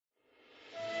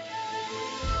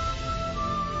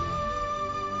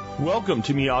Welcome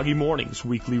to Miyagi Mornings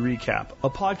Weekly Recap, a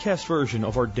podcast version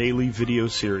of our daily video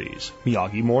series,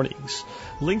 Miyagi Mornings.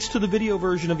 Links to the video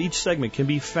version of each segment can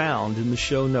be found in the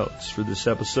show notes for this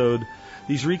episode.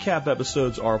 These recap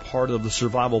episodes are part of the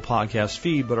Survival Podcast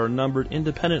feed, but are numbered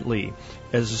independently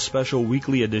as a special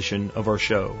weekly edition of our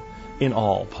show in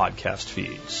all podcast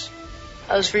feeds.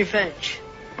 How's revenge?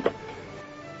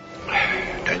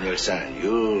 Daniel-san,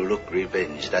 you look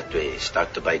revenge that way.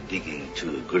 Start by digging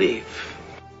to grave.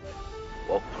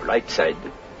 Walk right side,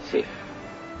 safe.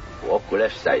 Walk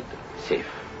left side, safe.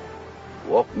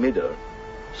 Walk middle.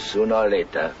 Sooner or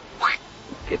later,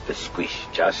 get the squish,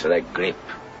 just like grape.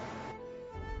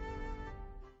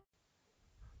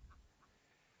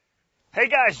 Hey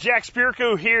guys, Jack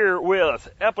Spirko here with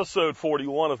episode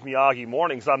 41 of Miyagi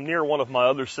Mornings. I'm near one of my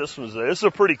other systems there. This is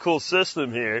a pretty cool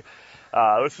system here.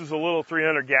 This is a little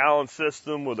 300-gallon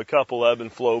system with a couple ebb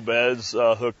and flow beds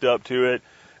hooked up to it.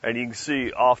 And you can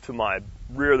see off to my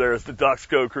rear there is the ducks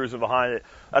go cruising behind it.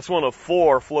 That's one of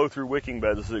 4 flow-through wicking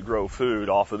beds that grow food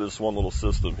off of this one little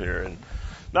system here. And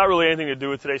not really anything to do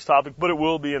with today's topic, but it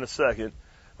will be in a second.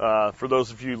 For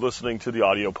those of you listening to the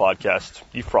audio podcast,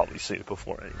 you've probably seen it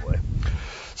before anyway.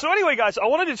 So anyway, guys, I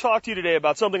wanted to talk to you today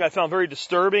about something I found very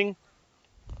disturbing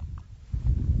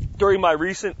during my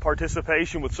recent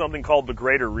participation with something called the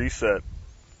Greater Reset,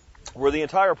 where the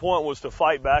entire point was to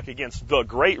fight back against the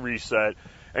Great Reset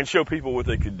and show people what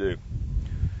they could do.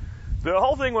 The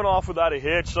whole thing went off without a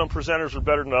hitch. Some presenters are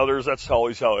better than others. That's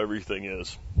always how everything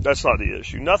is. That's not the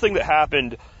issue. Nothing that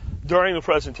happened during the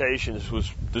presentations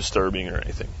was disturbing or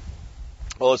anything.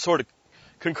 Well, it's sort of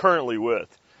concurrently with.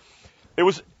 It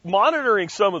was monitoring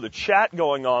some of the chat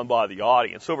going on by the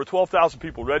audience. Over 12,000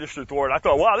 people registered for it. I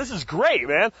thought, wow, this is great,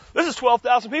 man. This is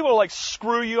 12,000 people who are like,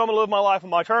 screw you, I'm going to live my life on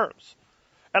my terms.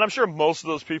 And I'm sure most of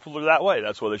those people are that way.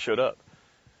 That's why they showed up.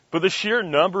 But the sheer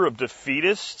number of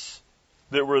defeatists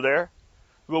that were there,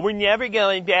 well, we're never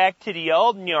going back to the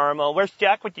old normal. We're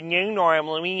stuck with the new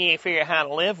normal, and we need to figure out how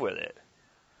to live with it.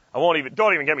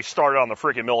 Don't even get me started on the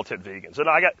freaking militant vegans. And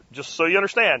just so you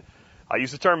understand, I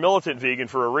use the term militant vegan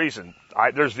for a reason.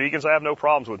 There's vegans I have no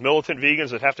problems with. Militant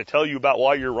vegans that have to tell you about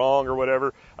why you're wrong or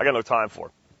whatever, I got no time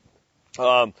for.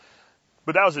 But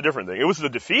that was a different thing. It was the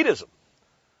defeatism.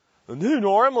 The new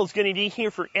normal is going to be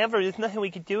here forever. There's nothing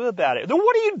we can do about it. Then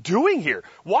what are you doing here?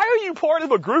 Why are you part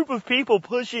of a group of people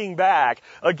pushing back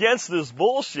against this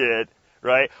bullshit,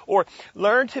 right? Or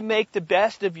learn to make the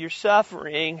best of your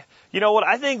suffering. You know what?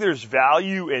 I think there's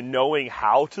value in knowing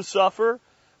how to suffer,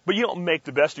 but you don't make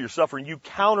the best of your suffering. You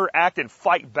counteract and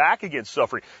fight back against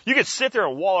suffering. You can sit there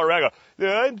and wallow around and go,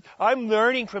 yeah, I'm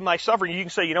learning from my suffering. You can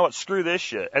say, you know what? Screw this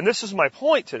shit. And this is my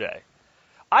point today.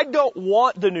 I don't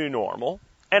want the new normal.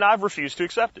 And I've refused to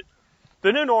accept it.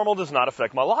 The new normal does not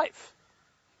affect my life.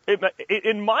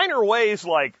 In minor ways,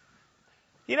 like,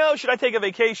 you know, should I take a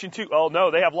vacation too? Oh,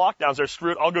 no, they have lockdowns. They're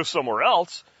screwed. I'll go somewhere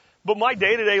else. But my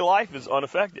day-to-day life is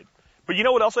unaffected. But you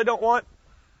know what else I don't want?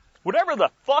 Whatever the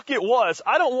fuck it was,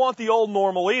 I don't want the old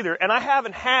normal either. And I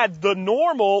haven't had the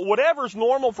normal, whatever's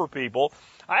normal for people,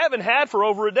 I haven't had for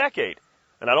over a decade.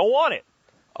 And I don't want it.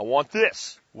 I want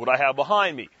this, what I have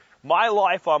behind me. My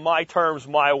life on my terms,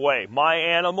 my way. My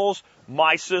animals,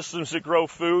 my systems that grow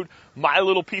food, my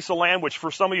little piece of land, which for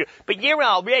some of you, but you're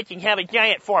all rich and have a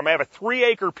giant farm. I have a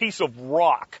 3-acre piece of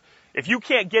rock. If you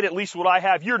can't get at least what I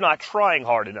have, you're not trying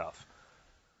hard enough.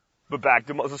 But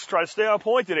let's try to stay on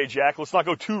point today, Jack. Let's not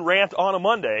go too rant on a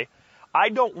Monday. I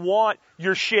don't want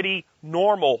your shitty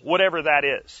normal, whatever that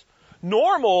is.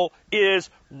 Normal is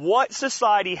what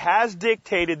society has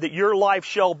dictated that your life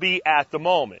shall be at the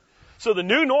moment. So the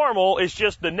new normal is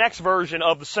just the next version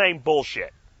of the same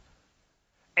bullshit.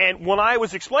 And when I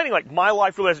was explaining, like, my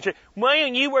life really hasn't changed, why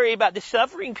don't you worry about the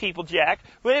suffering people, Jack?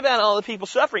 What about all the people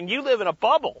suffering? You live in a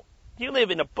bubble. You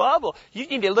live in a bubble. You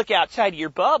need to look outside of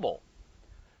your bubble.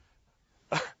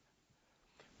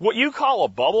 What you call a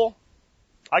bubble,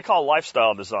 I call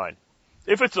lifestyle design.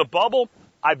 If it's a bubble,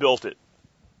 I built it.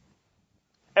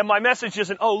 And my message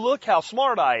isn't, oh, look how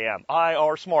smart I am.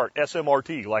 I-R smart,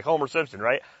 S-M-R-T, like Homer Simpson,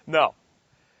 right? No.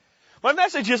 My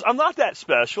message is, I'm not that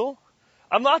special.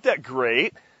 I'm not that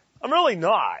great. I'm really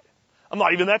not. I'm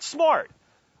not even that smart.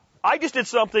 I just did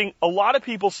something a lot of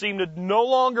people seem to no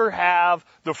longer have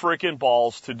the frickin'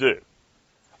 balls to do.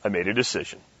 I made a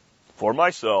decision for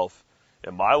myself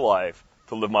in my life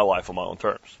to live my life on my own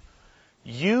terms.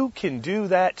 You can do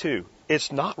that too.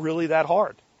 It's not really that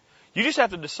hard. You just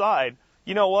have to decide,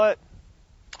 you know what?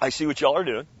 I see what y'all are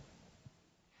doing.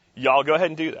 Y'all go ahead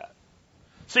and do that.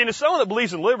 See, and as someone that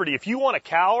believes in liberty, if you want to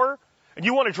cower and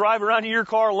you want to drive around in your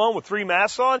car alone with 3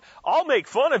 masks on, I'll make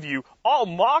fun of you. I'll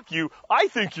mock you. I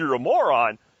think you're a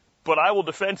moron. but I will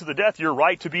defend to the death your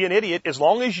right to be an idiot as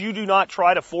long as you do not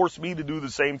try to force me to do the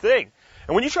same thing.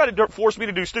 And when you try to force me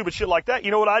to do stupid shit like that,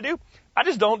 you know what I do? I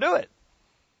just don't do it.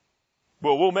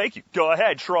 Well, we'll make you. Go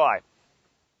ahead, try.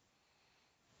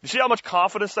 You see how much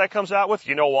confidence that comes out with?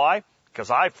 You know why? Because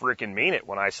I freaking mean it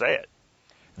when I say it.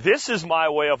 This is my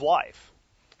way of life.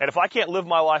 And if I can't live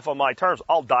my life on my terms,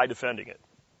 I'll die defending it.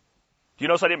 Do you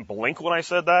notice I didn't blink when I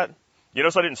said that? You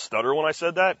notice I didn't stutter when I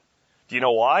said that? Do you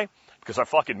know why? Because I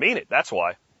fucking mean it. That's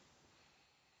why.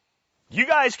 You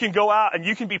guys can go out and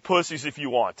you can be pussies if you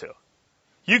want to.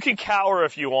 You can cower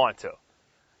if you want to.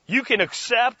 You can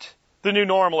accept the new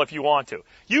normal if you want to.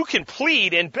 You can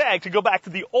plead and beg to go back to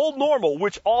the old normal,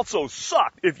 which also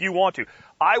sucked, if you want to.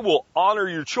 I will honor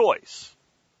your choice,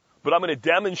 but I'm going to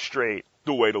demonstrate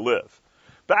the way to live.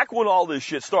 Back when all this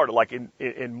shit started, like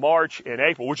in March and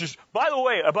April, which is, by the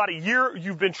way, about a year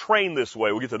you've been trained this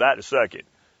way. We'll get to that in a second.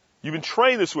 You've been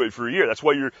trained this way for a year. That's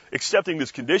why you're accepting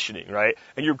this conditioning, right?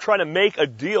 And you're trying to make a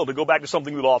deal to go back to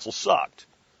something that also sucked,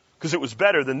 because it was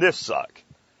better than this suck.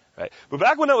 Right? But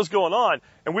back when that was going on,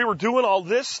 and we were doing all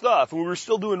this stuff, and we were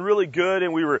still doing really good,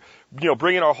 and we were,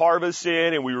 bringing our harvests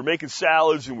in, and we were making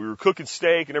salads, and we were cooking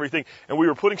steak and everything, and we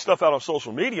were putting stuff out on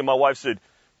social media, my wife said,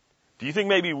 do you think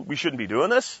maybe we shouldn't be doing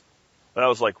this? And I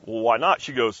was like, well, why not?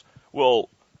 She goes, well,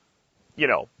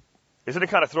 isn't it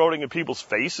kind of throwing in people's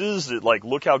faces that, like,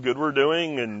 look how good we're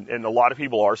doing, and a lot of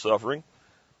people are suffering?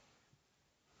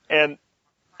 And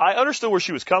I understood where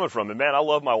she was coming from, and man, I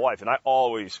love my wife, and I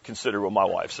always consider what my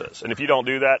wife says. And if you don't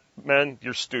do that, man,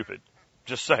 you're stupid.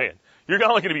 Just saying. You're not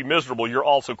only going to be miserable, you're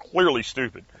also clearly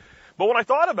stupid. But when I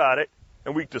thought about it,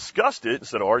 and we discussed it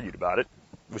instead of argued about it,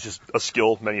 which is a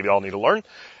skill many of y'all need to learn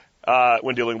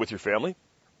when dealing with your family,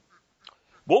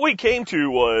 what we came to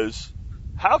was,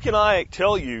 how can I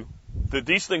tell you that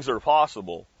these things are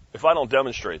possible if I don't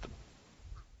demonstrate them?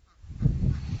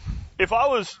 If I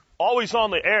was always on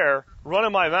the air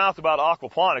running my mouth about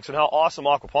aquaponics and how awesome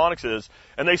aquaponics is,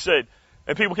 and they said,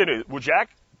 and people came to me, well, Jack,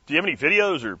 do you have any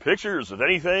videos or pictures of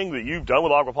anything that you've done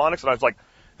with aquaponics? And I was like,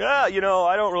 yeah,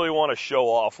 I don't really want to show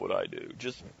off what I do.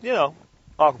 Just,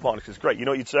 aquaponics is great. You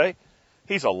know what you'd say?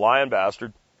 He's a lying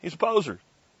bastard. He's a poser.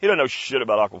 He doesn't know shit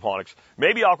about aquaponics.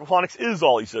 Maybe aquaponics is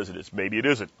all he says it is. Maybe it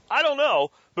isn't. I don't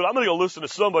know, but I'm going to go listen to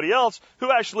somebody else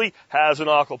who actually has an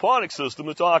aquaponics system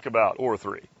to talk about, or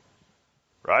three.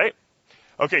 Right?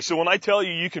 Okay, so when I tell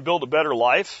you can build a better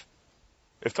life,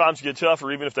 if times get tough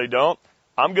or even if they don't,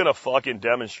 I'm going to fucking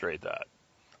demonstrate that.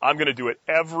 I'm going to do it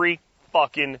every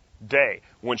fucking day.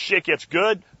 When shit gets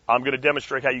good, I'm going to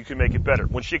demonstrate how you can make it better.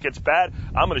 When shit gets bad,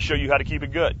 I'm going to show you how to keep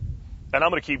it good. And I'm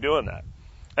going to keep doing that.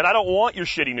 And I don't want your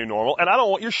shitty new normal, and I don't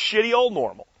want your shitty old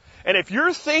normal. And if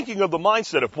you're thinking of the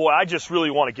mindset of, boy, I just really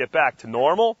want to get back to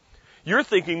normal, you're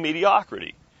thinking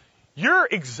mediocrity. You're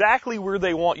exactly where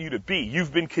they want you to be.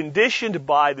 You've been conditioned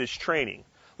by this training.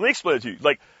 Let me explain it to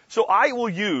you. So I will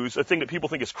use a thing that people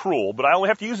think is cruel, but I only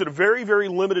have to use it a very, very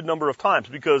limited number of times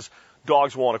because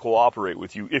dogs want to cooperate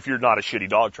with you if you're not a shitty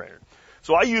dog trainer.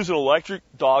 So I use an electric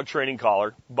dog training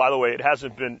collar. By the way, it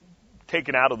hasn't been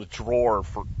taken out of the drawer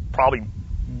for probably,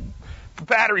 the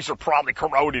batteries are probably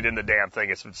corroded in the damn thing.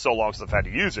 It's been so long since I've had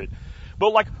to use it.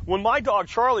 But when my dog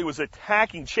Charlie was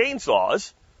attacking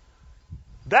chainsaws,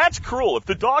 that's cruel. If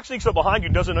the dog sneaks up behind you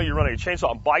and doesn't know you're running a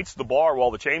chainsaw and bites the bar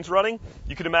while the chain's running,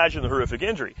 you can imagine the horrific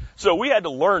injury. So we had to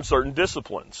learn certain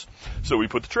disciplines. So we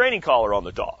put the training collar on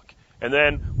the dog. And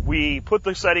then we put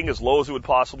the setting as low as it would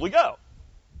possibly go.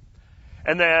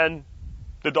 And then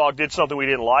the dog did something we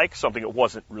didn't like, something that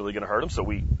wasn't really going to hurt him, so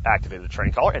we activated the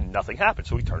training collar and nothing happened.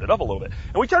 So we turned it up a little bit.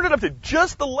 And we turned it up to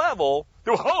just the level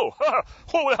that, what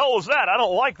the hell was that? I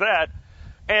don't like that.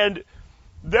 And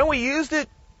then we used it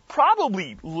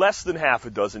probably less than half a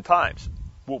dozen times.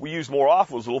 What we used more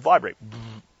often was a little vibrate.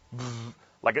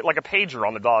 Like a pager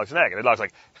on the dog's neck. And the dog's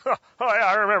like, oh yeah,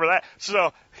 I remember that.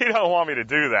 So he don't want me to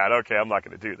do that. Okay, I'm not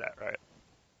going to do that, right?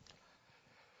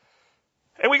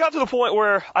 And we got to the point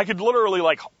where I could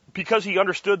literally, because he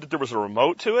understood that there was a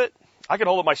remote to it, I could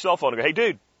hold up my cell phone and go, hey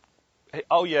dude, hey,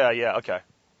 oh yeah, okay.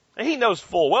 And he knows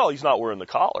full well he's not wearing the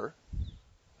collar.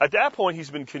 At that point,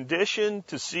 he's been conditioned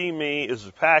to see me as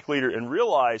a pack leader and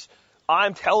realize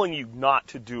I'm telling you not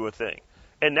to do a thing.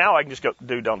 And now I can just go,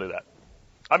 dude, don't do that.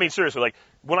 I mean, seriously,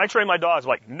 when I train my dogs, I'm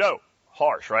like, no,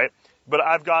 harsh, right? But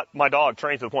I've got my dog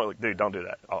trained to the point, dude, don't do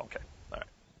that. Oh, okay. All right.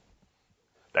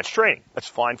 That's training. That's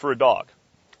fine for a dog.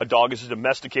 A dog is a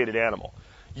domesticated animal.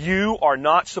 You are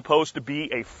not supposed to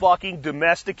be a fucking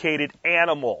domesticated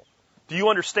animal. Do you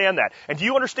understand that? And do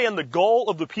you understand the goal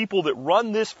of the people that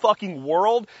run this fucking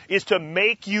world is to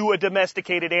make you a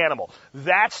domesticated animal?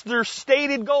 That's their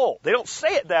stated goal. They don't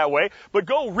say it that way, but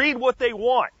go read what they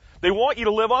want. They want you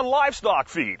to live on livestock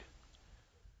feed.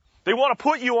 They want to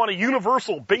put you on a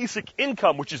universal basic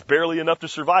income, which is barely enough to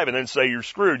survive, and then say you're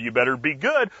screwed. You better be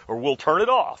good or we'll turn it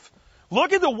off.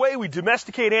 Look at the way we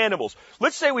domesticate animals.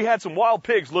 Let's say we had some wild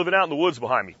pigs living out in the woods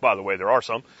behind me. By the way, there are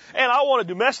some. And I want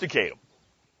to domesticate them.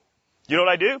 You know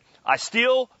what I do? I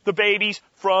steal the babies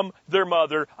from their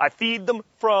mother. I feed them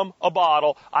from a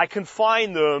bottle. I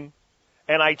confine them,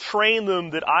 and I train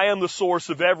them that I am the source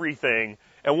of everything.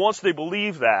 And once they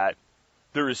believe that,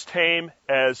 they're as tame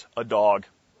as a dog.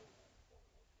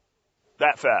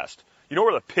 That fast. You know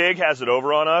where the pig has it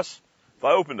over on us? If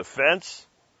I open the fence,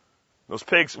 those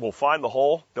pigs will find the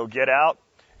hole, they'll get out,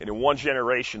 and in one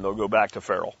generation they'll go back to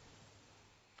feral.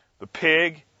 The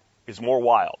pig is more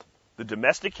wild. The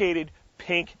domesticated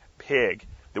pink pig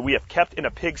that we have kept in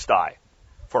a pigsty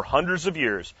for hundreds of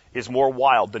years is more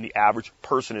wild than the average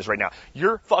person is right now.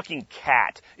 Your fucking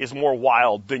cat is more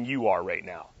wild than you are right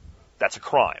now. That's a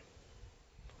crime.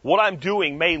 What I'm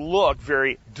doing may look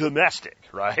very domestic,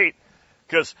 right?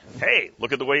 Because, hey,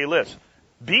 look at the way he lives.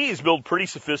 Bees build pretty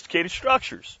sophisticated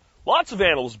structures. Lots of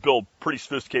animals build pretty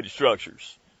sophisticated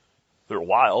structures. They're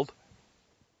wild.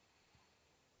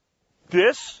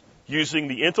 This, using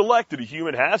the intellect that a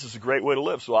human has, is a great way to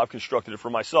live, so I've constructed it for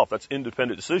myself. That's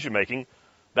independent decision-making.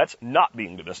 That's not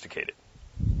being domesticated.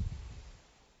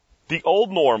 The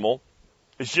old normal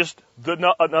is just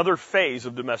another phase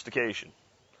of domestication.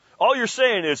 All you're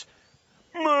saying is,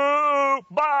 moo,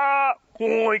 ba,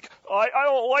 oink. I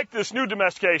don't like this new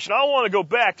domestication. I want to go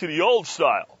back to the old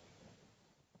style.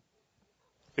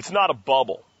 It's not a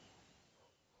bubble.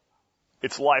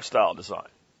 It's lifestyle design.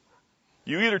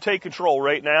 You either take control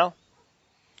right now,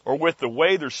 or with the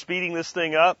way they're speeding this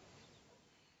thing up,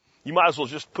 you might as well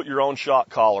just put your own shock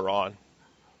collar on.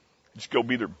 Just go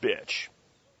be their bitch.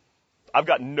 I've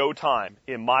got no time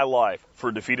in my life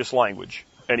for defeatist language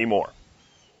anymore.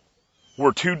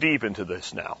 We're too deep into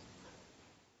this now.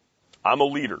 I'm a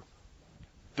leader.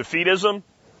 Defeatism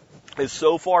is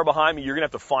so far behind me, you're going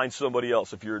to have to find somebody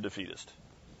else if you're a defeatist.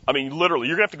 I mean, literally,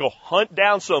 you're going to have to go hunt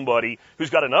down somebody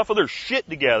who's got enough of their shit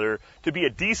together to be a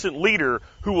decent leader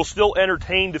who will still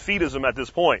entertain defeatism at this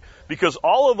point. Because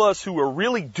all of us who are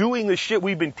really doing the shit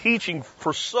we've been teaching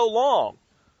for so long,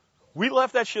 we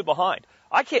left that shit behind.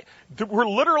 We're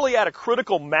literally at a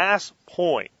critical mass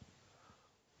point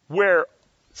where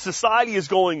society is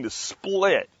going to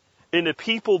split into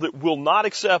people that will not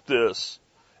accept this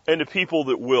and the people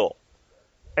that will.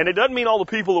 And it doesn't mean all the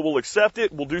people that will accept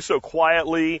it will do so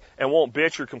quietly and won't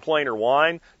bitch or complain or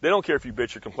whine. They don't care if you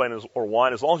bitch or complain or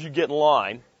whine, as long as you get in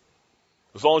line,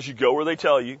 as long as you go where they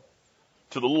tell you,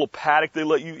 to the little paddock they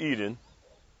let you eat in,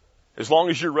 as long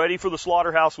as you're ready for the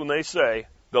slaughterhouse when they say,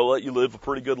 they'll let you live a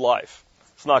pretty good life.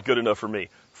 It's not good enough for me.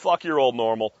 Fuck your old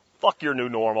normal. Fuck your new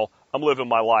normal. I'm living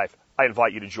my life. I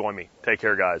invite you to join me. Take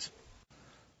care, guys.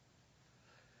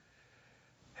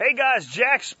 Hey guys,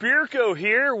 Jack Spirko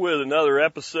here with another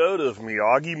episode of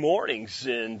Miyagi Mornings,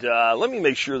 and let me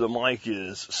make sure the mic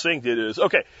is synced. It is.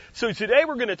 Okay, so today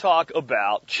we're going to talk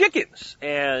about chickens,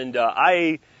 and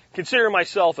I consider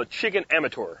myself a chicken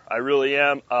amateur. I really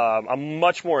am. I'm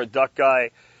much more a duck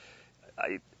guy.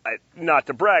 Not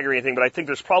to brag or anything, but I think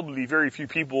there's probably very few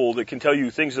people that can tell you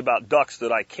things about ducks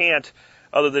that I can't,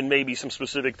 other than maybe some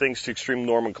specific things to extreme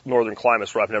northern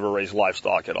climates where I've never raised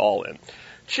livestock at all in.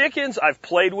 Chickens I've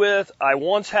played with. I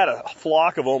once had a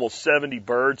flock of almost 70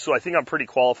 birds, so I think I'm pretty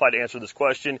qualified to answer this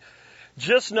question.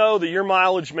 Just know that your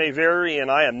mileage may vary,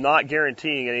 and I am not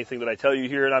guaranteeing anything that I tell you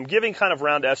here, and I'm giving kind of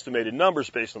round estimated numbers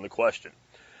based on the question.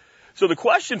 So the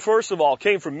question, first of all,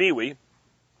 came from MeWe,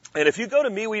 and if you go to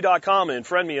MeWe.com and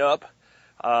friend me up,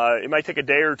 it might take a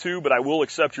day or two, but I will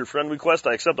accept your friend request.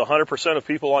 I accept 100% of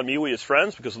people on MeWe as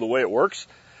friends because of the way it works.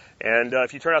 And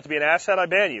if you turn out to be an asshat, I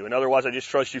ban you. And otherwise, I just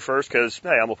trust you first because,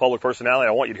 hey, I'm a public personality.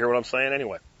 I want you to hear what I'm saying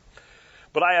anyway.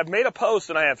 But I have made a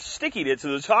post and I have stickied it to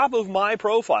the top of my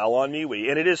profile on MeWe.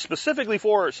 And it is specifically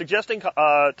for suggesting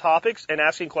topics and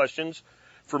asking questions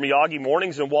for Miyagi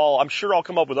Mornings. And while I'm sure I'll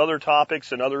come up with other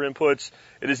topics and other inputs,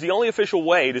 it is the only official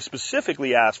way to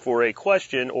specifically ask for a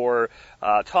question or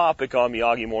topic on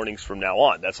Miyagi Mornings from now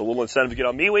on. That's a little incentive to get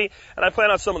on MeWe. And I plan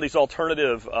on some of these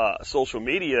alternative social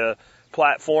media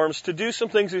platforms to do some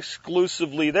things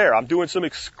exclusively there. I'm doing some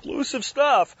exclusive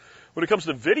stuff when it comes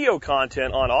to video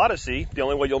content on Odyssey. The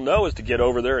only way you'll know is to get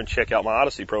over there and check out my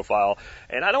Odyssey profile.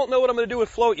 And I don't know what I'm going to do with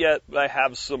Float yet, but I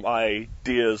have some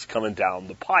ideas coming down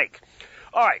the pike.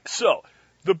 All right, so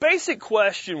the basic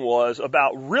question was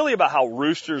about how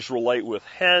roosters relate with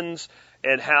hens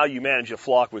and how you manage a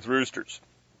flock with roosters.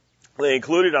 They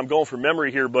included, I'm going from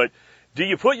memory here, but do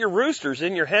you put your roosters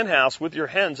in your hen house with your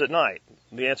hens at night?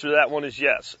 The answer to that one is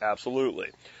yes, absolutely.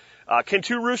 Can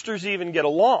two roosters even get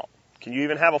along? Can you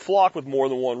even have a flock with more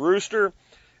than one rooster?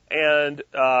 And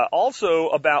also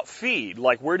about feed,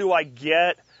 like where do I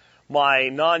get my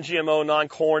non-GMO,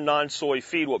 non-corn, non-soy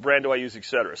feed? What brand do I use,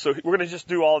 etc.? So we're going to just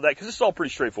do all of that because it's all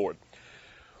pretty straightforward.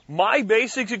 My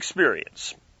basic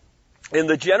experience, and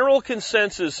the general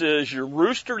consensus is your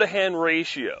rooster to hen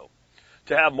ratio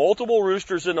to have multiple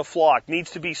roosters in a flock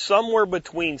needs to be somewhere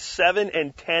between 7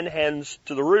 and 10 hens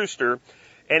to the rooster.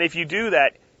 And if you do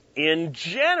that, in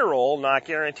general, not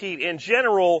guaranteed, in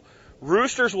general,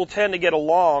 roosters will tend to get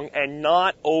along and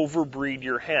not overbreed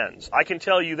your hens. I can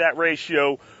tell you that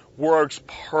ratio works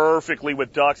perfectly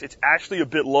with ducks. It's actually a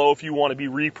bit low if you want to be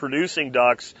reproducing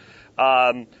ducks.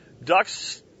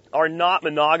 Ducks are not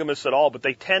monogamous at all, but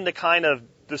they tend to kind of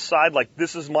decide, like,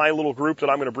 this is my little group that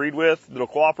I'm going to breed with that'll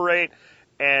cooperate.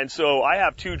 And so I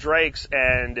have 2 drakes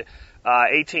and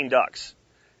 18 ducks.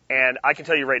 And I can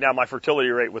tell you right now, my fertility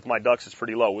rate with my ducks is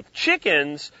pretty low. With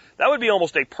chickens, that would be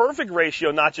almost a perfect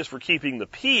ratio, not just for keeping the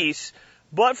peace,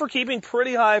 but for keeping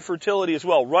pretty high fertility as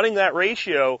well. Running that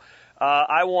ratio,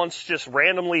 I once just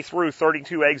randomly threw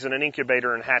 32 eggs in an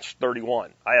incubator and hatched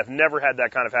 31. I have never had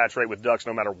that kind of hatch rate with ducks,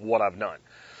 no matter what I've done.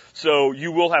 So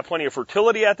you will have plenty of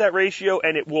fertility at that ratio,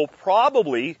 and it will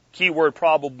probably, keyword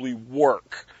probably,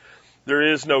 work.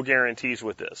 There is no guarantees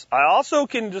with this. I also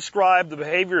can describe the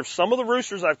behavior of some of the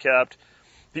roosters I've kept.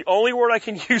 The only word I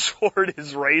can use for it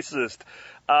is racist.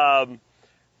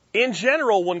 In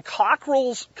general, when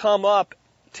cockerels come up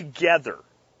together,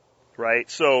 right?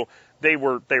 So they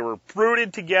were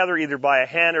brooded together either by a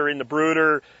hen or in the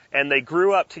brooder, and they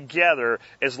grew up together.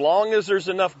 As long as there's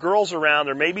enough girls around,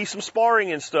 there may be some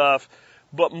sparring and stuff,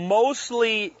 but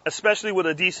mostly, especially with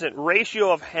a decent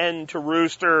ratio of hen to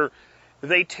rooster,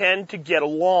 they tend to get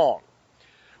along.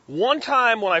 One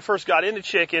time when I first got into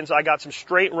chickens, I got some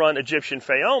straight-run Egyptian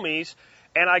Fayomis,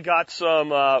 and I got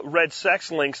some red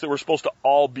sex links that were supposed to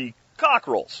all be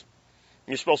cockerels.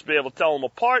 You're supposed to be able to tell them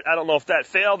apart. I don't know if that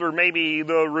failed, or maybe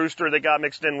the rooster that got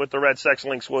mixed in with the red sex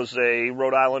links was a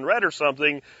Rhode Island Red or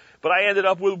something, but I ended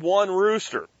up with 1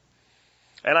 rooster.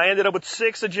 And I ended up with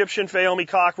 6 Egyptian Fayomi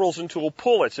cockerels and 2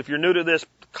 pullets. If you're new to this,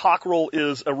 cockerel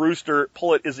is a rooster,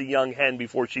 pullet is a young hen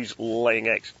before she's laying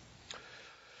eggs.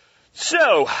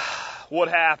 So, what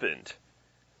happened?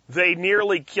 They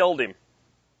nearly killed him.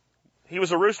 He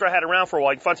was a rooster I had around for a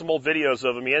while. You can find some old videos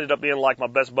of him. He ended up being like my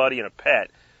best buddy and a pet.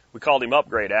 We called him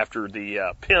Upgrade after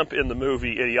the pimp in the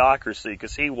movie Idiocracy,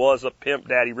 because he was a pimp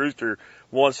daddy rooster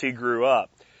once he grew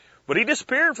up. But he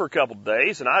disappeared for a couple of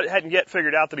days, and I hadn't yet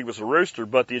figured out that he was a rooster,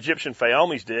 but the Egyptian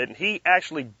Fayomis did, and he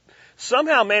actually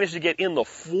somehow managed to get in the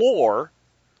floor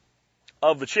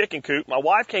of the chicken coop. My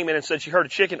wife came in and said she heard a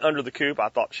chicken under the coop. I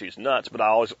thought she was nuts, but I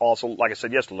always also, like I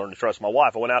said yesterday, learned to trust my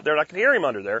wife. I went out there and I could hear him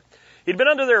under there. He'd been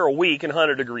under there a week in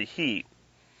 100-degree heat.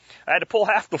 I had to pull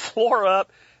half the floor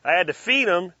up. I had to feed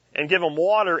him and give him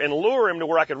water and lure him to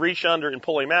where I could reach under and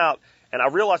pull him out. And I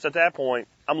realized at that point,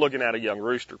 I'm looking at a young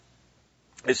rooster.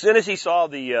 As soon as he saw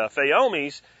the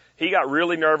Fayomis, he got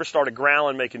really nervous, started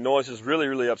growling, making noises, really,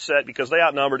 really upset because they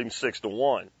outnumbered him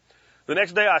 6-1. The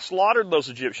next day I slaughtered those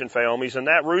Egyptian Fayomis, and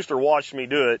that rooster watched me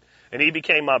do it, and he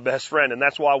became my best friend. And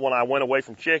that's why when I went away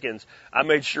from chickens, I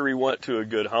made sure he went to a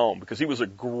good home, because he was a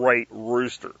great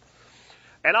rooster.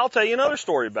 And I'll tell you another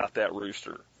story about that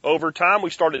rooster. Over time,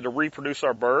 we started to reproduce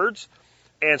our birds,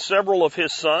 and several of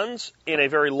his sons in a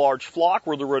very large flock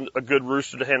where there were a good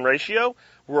rooster to hen ratio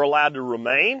were allowed to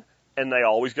remain, and they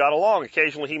always got along.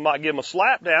 Occasionally he might give them a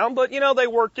slap down, but they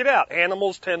worked it out.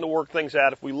 Animals tend to work things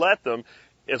out if we let them,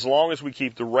 as long as we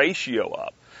keep the ratio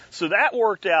up. So that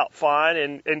worked out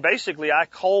fine, and basically I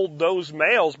culled those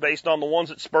males based on the ones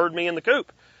that spurred me in the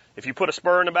coop. If you put a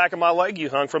spur in the back of my leg, you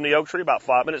hung from the oak tree about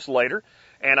 5 minutes later,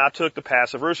 and I took the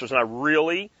passive roosters. And I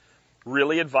really,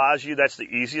 really advise you that's the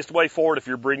easiest way forward if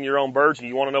you're breeding your own birds and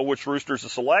you want to know which roosters to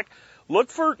select. Look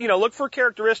for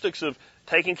characteristics of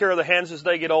taking care of the hens as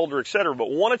they get older, etc.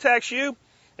 But one attacks you,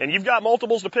 and you've got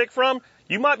multiples to pick from,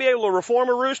 you might be able to reform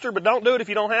a rooster, but don't do it if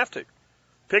you don't have to.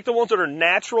 Pick the ones that are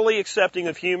naturally accepting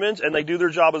of humans, and they do their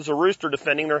job as a rooster,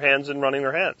 defending their hens and running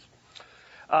their hens.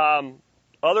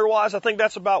 Otherwise, I think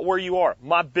that's about where you are.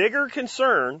 My bigger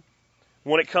concern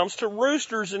when it comes to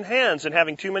roosters and hens and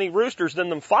having too many roosters than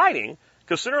them fighting,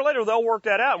 because sooner or later they'll work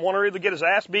that out, and one will either get his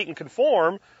ass beat and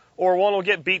conform, or one will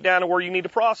get beat down to where you need to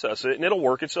process it, and it'll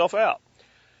work itself out,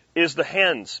 is the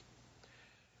hens.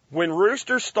 When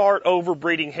roosters start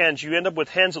overbreeding hens, you end up with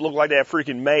hens that look like they have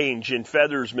freaking mange and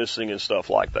feathers missing and stuff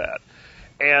like that.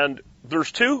 And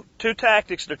there's two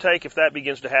tactics to take if that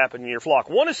begins to happen in your flock.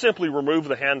 One is simply remove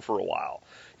the hen for a while.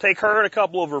 Take her and a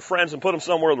couple of her friends and put them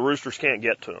somewhere the roosters can't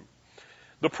get to them.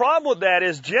 The problem with that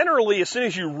is generally as soon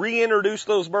as you reintroduce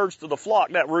those birds to the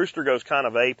flock, that rooster goes kind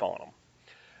of ape on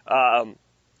them.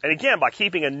 And again, by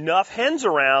keeping enough hens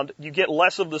around, you get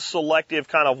less of the selective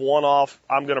kind of one-off,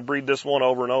 I'm going to breed this one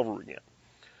over and over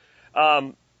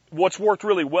again. What's worked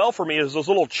really well for me is those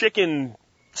little chicken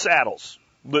saddles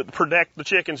that protect the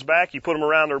chicken's back. You put them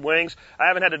around their wings. I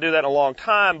haven't had to do that in a long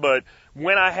time, but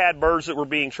when I had birds that were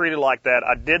being treated like that,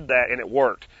 I did that and it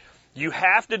worked. You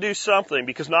have to do something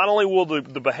because not only will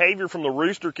the behavior from the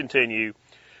rooster continue,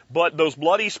 but those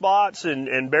bloody spots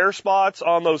and bare spots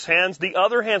on those hens, the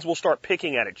other hens will start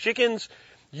picking at it. Chickens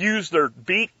use their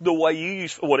beak the way you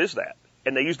use, what is that?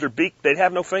 And they use their beak, they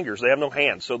have no fingers, they have no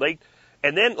hands. So they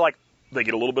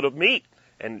get a little bit of meat.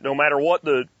 And no matter what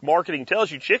the marketing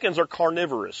tells you, chickens are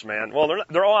carnivorous, man. Well,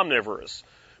 they're omnivorous,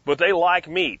 but they like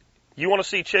meat. You want to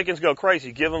see chickens go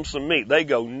crazy, give them some meat. They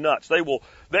go nuts. They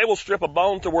will strip a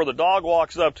bone to where the dog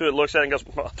walks up to it, looks at it and goes,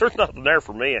 well, there's nothing there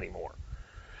for me anymore.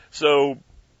 So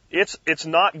it's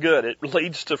not good. It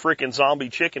leads to freaking zombie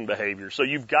chicken behavior. So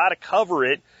you've got to cover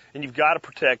it and you've got to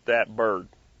protect that bird.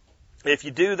 If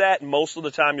you do that, most of the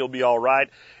time you'll be all right.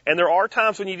 And there are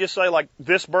times when you just say, like,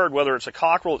 this bird, whether it's a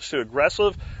cockerel that's too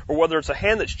aggressive or whether it's a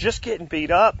hen that's just getting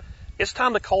beat up, it's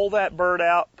time to cull that bird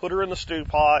out, put her in the stew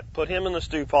pot, put him in the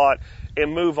stew pot,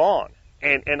 and move on.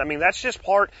 And I mean, that's just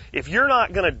part. If you're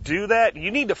not going to do that, you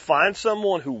need to find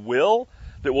someone who will,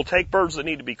 that will take birds that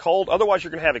need to be culled. Otherwise,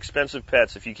 you're going to have expensive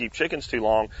pets if you keep chickens too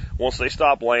long once they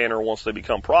stop laying or once they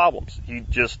become problems.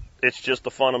 It's just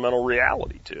the fundamental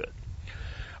reality to it.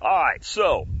 All right,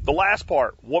 so the last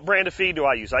part, what brand of feed do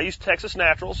I use? I use Texas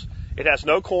Naturals. It has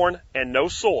no corn and no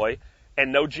soy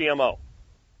and no GMO.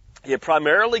 It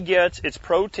primarily gets its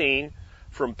protein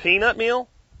from peanut meal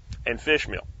and fish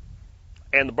meal,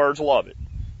 and the birds love it.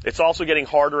 It's also getting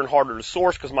harder and harder to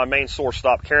source because my main source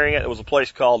stopped carrying it. It was a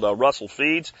place called Russell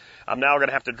Feeds. I'm now going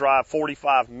to have to drive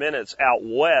 45 minutes out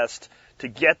west to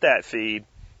get that feed,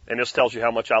 and this tells you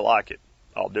how much I like it.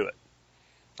 I'll do it.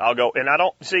 I'll go, and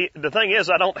the thing is,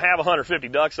 I don't have 150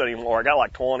 ducks anymore. I got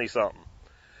like 20 something.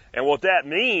 And what that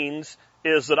means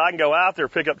is that I can go out there,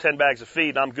 pick up 10 bags of feed,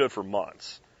 and I'm good for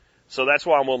months. So that's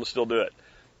why I'm willing to still do it.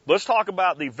 Let's talk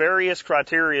about the various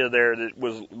criteria there that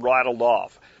was rattled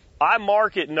off. I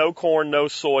market no corn, no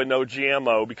soy, no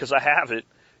GMO because I have it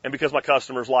and because my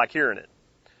customers like hearing it.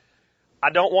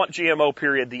 I don't want GMO,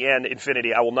 period, the end,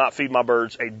 infinity. I will not feed my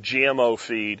birds a GMO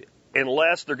feed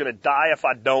unless they're going to die if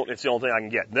I don't. It's the only thing I can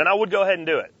get. Then I would go ahead and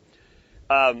do it.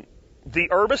 The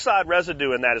herbicide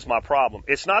residue in that is my problem.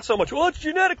 It's not so much, well, it's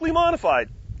genetically modified.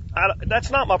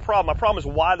 That's not my problem. My problem is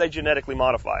why they genetically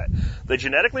modify it. They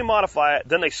genetically modify it,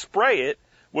 then they spray it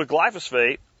with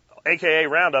glyphosate, aka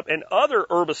Roundup, and other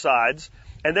herbicides,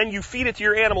 and then you feed it to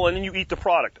your animal and then you eat the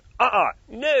product.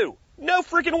 No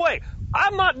freaking way.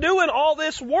 I'm not doing all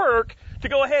this work to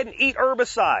go ahead and eat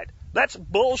herbicide. That's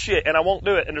bullshit, and I won't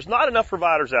do it. And there's not enough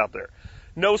providers out there.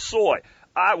 No soy.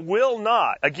 I will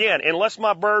not, again, unless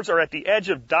my birds are at the edge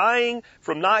of dying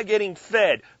from not getting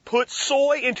fed, put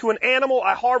soy into an animal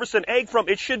I harvest an egg from.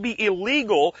 It should be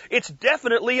illegal. It's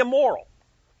definitely immoral.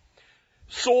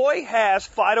 Soy has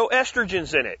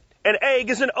phytoestrogens in it. An egg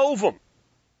is an ovum.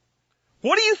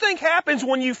 What do you think happens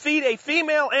when you feed a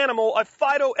female animal a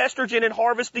phytoestrogen and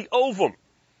harvest the ovum?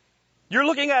 You're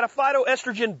looking at a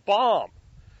phytoestrogen bomb.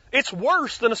 It's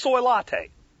worse than a soy latte.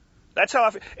 That's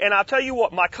how and I'll tell you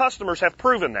what, my customers have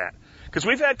proven that. Because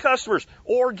we've had customers,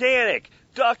 organic,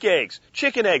 duck eggs,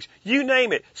 chicken eggs, you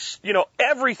name it,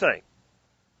 everything.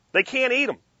 They can't eat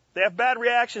them. They have bad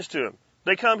reactions to them.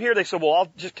 They come here, they say, well,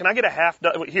 can I get a half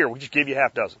dozen? Here, we'll just give you a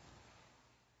half dozen.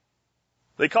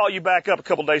 They call you back up a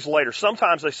couple days later.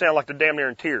 Sometimes they sound like they're damn near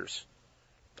in tears.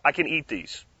 I can eat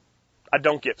these. I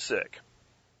don't get sick.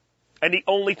 And the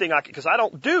only thing because I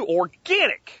don't do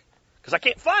organic, because I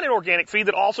can't find an organic feed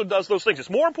that also does those things. It's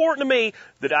more important to me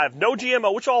that I have no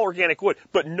GMO, which all organic would,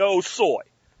 but no soy.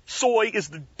 Soy is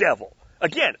the devil.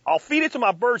 Again, I'll feed it to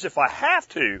my birds if I have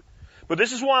to, but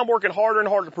this is why I'm working harder and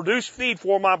harder to produce feed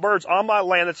for my birds on my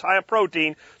land that's high in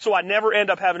protein, so I never end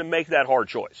up having to make that hard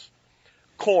choice.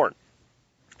 Corn.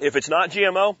 If it's not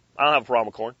GMO, I don't have a problem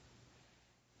with corn.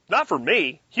 Not for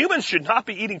me. Humans should not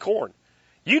be eating corn.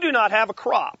 You do not have a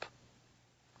crop.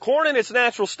 Corn in its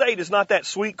natural state is not that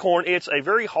sweet corn. It's a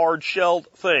very hard-shelled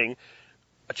thing.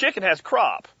 A chicken has a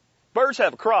crop. Birds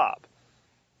have a crop.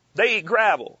 They eat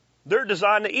gravel. They're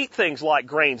designed to eat things like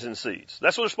grains and seeds.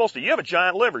 That's what they're supposed to. You have a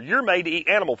giant liver. You're made to eat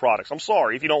animal products. I'm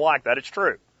sorry if you don't like that. It's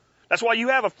true. That's why you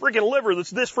have a friggin' liver that's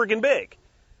this friggin' big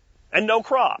and no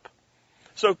crop.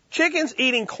 So chickens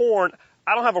eating corn,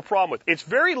 I don't have a problem with. It's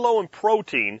very low in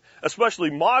protein,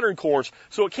 especially modern corns,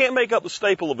 so it can't make up the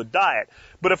staple of a diet.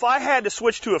 But if I had to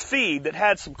switch to a feed that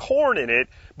had some corn in it,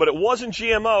 but it wasn't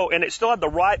GMO, and it still had the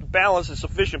right balance and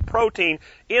sufficient protein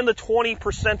in the 20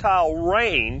 percentile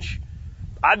range,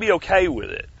 I'd be okay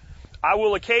with it. I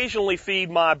will occasionally feed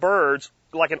my birds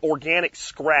like an organic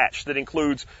scratch that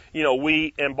includes,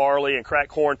 wheat and barley and cracked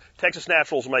corn. Texas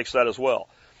Naturals makes that as well.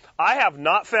 I have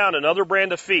not found another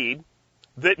brand of feed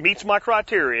that meets my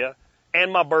criteria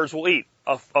and my birds will eat.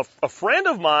 A friend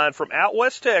of mine from out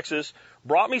west Texas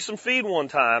brought me some feed one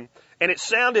time, and it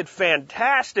sounded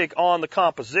fantastic on the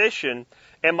composition,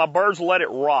 and my birds let it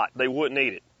rot. They wouldn't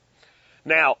eat it.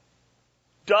 Now,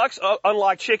 ducks,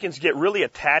 unlike chickens, get really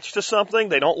attached to something.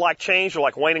 They don't like change. They're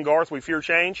like Wayne and Garth, we fear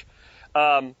change.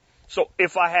 So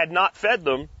if I had not fed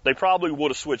them, they probably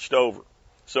would have switched over.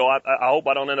 So I hope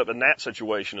I don't end up in that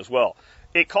situation as well.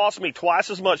 It costs me twice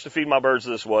as much to feed my birds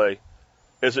this way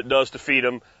as it does to feed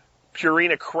them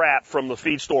Purina crap from the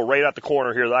feed store right out the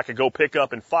corner here that I could go pick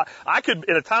up in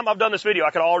the time I've done this video,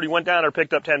 I could already went down there,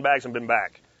 picked up 10 bags and been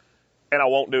back. And I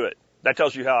won't do it. That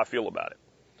tells you how I feel about it.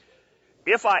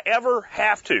 If I ever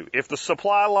have to, if the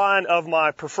supply line of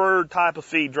my preferred type of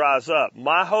feed dries up,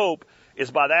 my hope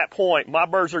is by that point, my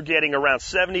birds are getting around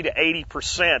 70 to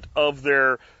 80% of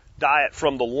their diet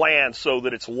from the land so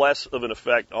that it's less of an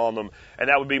effect on them. And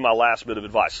that would be my last bit of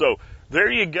advice. So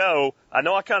there you go. I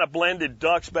know I kind of blended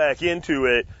ducks back into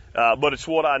it, but it's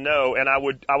what I know. And I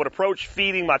would approach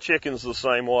feeding my chickens the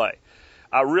same way.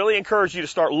 I really encourage you to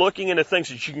start looking into things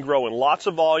that you can grow in lots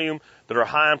of volume that are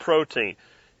high in protein.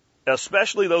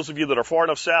 Especially those of you that are far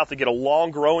enough south to get a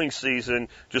long growing season,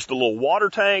 just a little water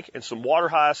tank and some water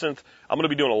hyacinth. I'm going to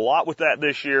be doing a lot with that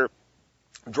this year.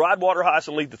 Dried water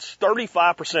hyacinth leaf that's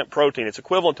 35% protein. It's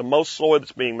equivalent to most soy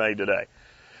that's being made today.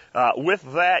 With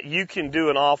that, you can do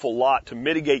an awful lot to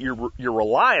mitigate your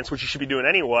reliance, which you should be doing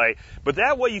anyway. But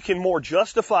that way you can more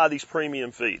justify these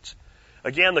premium feeds.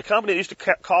 Again, the company that used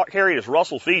to carry it is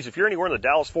Russell Feeds. If you're anywhere in the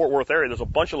Dallas-Fort Worth area, there's a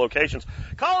bunch of locations.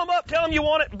 Call them up, tell them you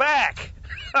want it back.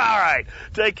 All right.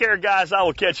 Take care, guys. I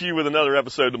will catch you with another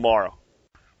episode tomorrow.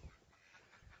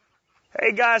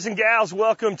 Hey, guys and gals.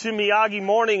 Welcome to Miyagi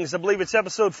Mornings. I believe it's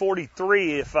episode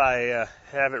 43 if I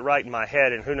have it right in my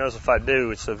head, and who knows if I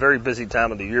do. It's a very busy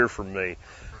time of the year for me,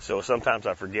 so sometimes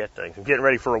I forget things. I'm getting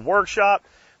ready for a workshop.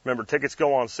 Remember, tickets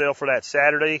go on sale for that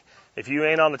Saturday. If you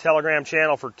ain't on the Telegram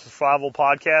channel for Survival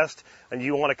Podcast and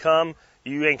you want to come,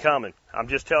 you ain't coming. I'm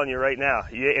just telling you right now.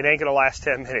 It ain't going to last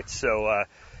 10 minutes, so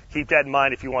keep that in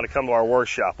mind if you want to come to our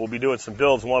workshop. We'll be doing some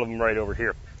builds, one of them right over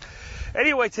here.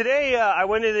 Anyway, today I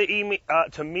went into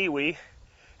to MeWe,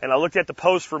 and I looked at the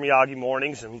post for Miyagi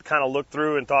Mornings and kind of looked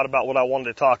through and thought about what I wanted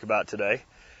to talk about today.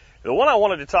 The one I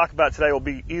wanted to talk about today will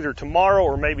be either tomorrow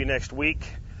or maybe next week,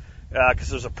 because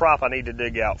there's a prop I need to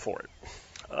dig out for it.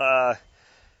 I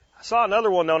saw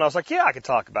another one, though, and I was like, yeah, I could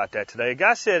talk about that today. A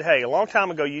guy said, hey, a long time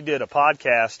ago you did a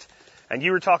podcast, and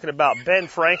you were talking about Ben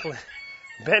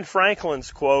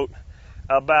Franklin's quote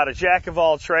about a jack of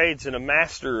all trades and a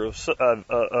master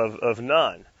of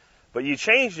none. But you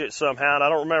changed it somehow, and I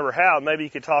don't remember how. Maybe you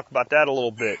could talk about that a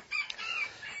little bit.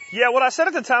 Yeah, what I said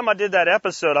at the time I did that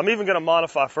episode, I'm even going to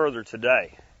modify further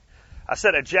today. I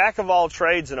said a jack of all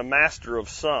trades and a master of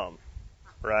some,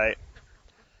 right?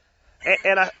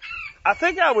 And I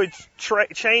think I would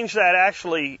change that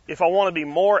actually, if I want to be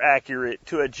more accurate,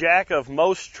 to a jack of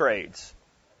most trades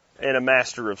and a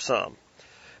master of some.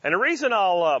 And the reason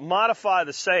I'll modify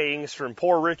the sayings from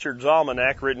Poor Richard's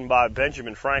Almanac, written by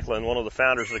Benjamin Franklin, one of the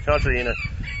founders of the country, and a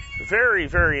very,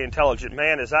 very intelligent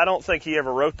man, is I don't think he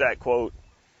ever wrote that quote,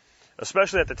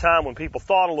 especially at the time when people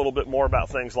thought a little bit more about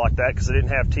things like that because they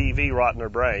didn't have TV rotting their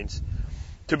brains,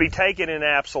 to be taken in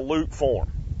absolute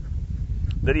form.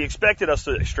 That he expected us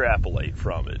to extrapolate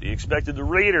from it. He expected the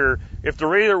reader, if the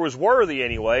reader was worthy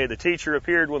anyway, the teacher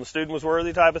appeared when the student was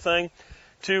worthy type of thing,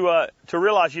 to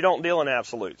realize you don't deal in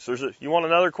absolutes. You want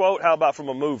another quote? How about from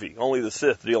a movie? Only the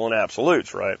Sith deal in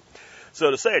absolutes, right? So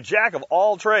to say a jack of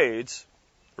all trades,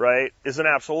 right, is an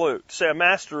absolute. To say a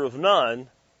master of none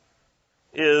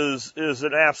is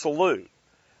an absolute.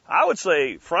 I would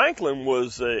say Franklin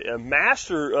was a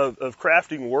master of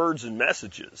crafting words and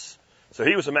messages. So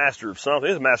he was a master of something.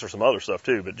 He was a master of some other stuff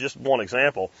too, but just one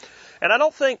example. And I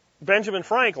don't think Benjamin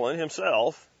Franklin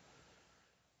himself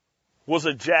was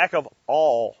a jack of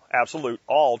all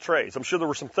trades. I'm sure there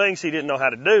were some things he didn't know how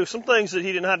to do, some things that he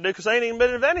didn't know how to do because they ain't even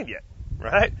been invented yet,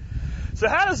 right? So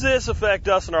how does this affect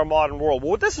us in our modern world?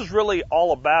 Well, what this is really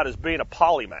all about is being a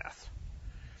polymath.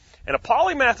 And a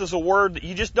polymath is a word that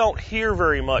you just don't hear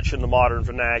very much in the modern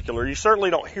vernacular. You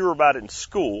certainly don't hear about it in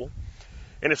school.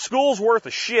 And if school's worth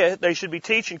a shit, they should be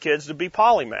teaching kids to be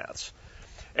polymaths.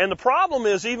 And the problem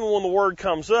is, even when the word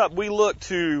comes up, we look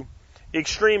to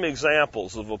extreme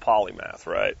examples of a polymath,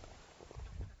 right?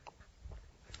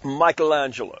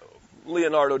 Michelangelo,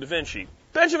 Leonardo da Vinci,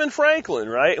 Benjamin Franklin,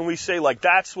 right? And we say, like,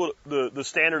 that's what the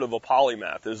standard of a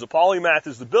polymath is. A polymath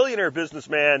is the billionaire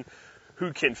businessman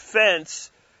who can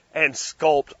fence and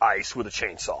sculpt ice with a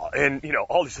chainsaw and,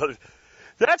 all these other.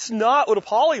 That's not what a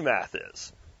polymath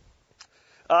is.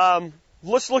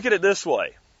 Let's look at it this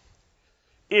way.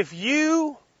 If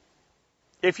you're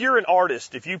an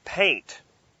artist, if you paint,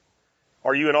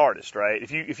 are you an artist, right?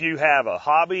 If you have a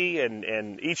hobby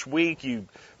and each week you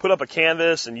put up a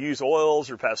canvas and use oils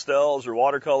or pastels or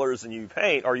watercolors and you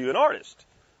paint, are you an artist?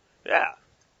 Yeah.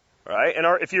 Right? And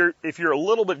if you're a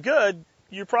little bit good,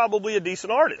 you're probably a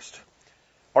decent artist.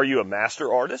 Are you a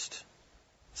master artist?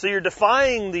 So you're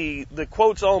defying the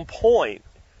quote's own point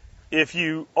if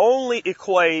you only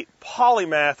equate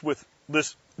polymath with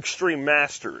this extreme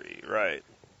mastery, right?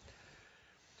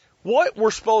 What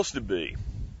we're supposed to be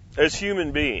as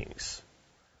human beings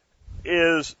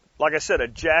is, like I said, a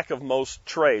jack of most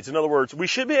trades. In other words, we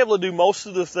should be able to do most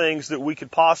of the things that we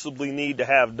could possibly need to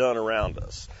have done around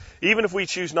us. Even if we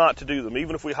choose not to do them,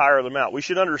 even if we hire them out, we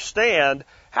should understand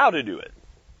how to do it.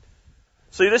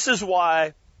 See, this is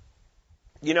why,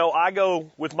 I go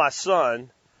with my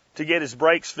son to get his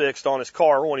brakes fixed on his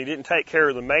car when he didn't take care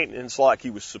of the maintenance like he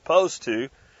was supposed to.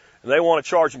 And they want to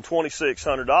charge him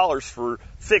 $2,600 for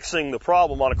fixing the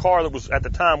problem on a car that was at the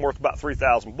time worth about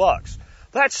 $3,000.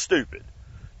 That's stupid.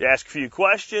 You ask a few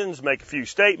questions, make a few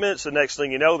statements, the next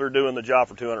thing you know, they're doing the job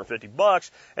for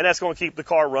 $250, and that's going to keep the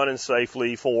car running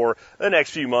safely for the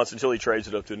next few months until he trades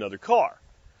it up to another car.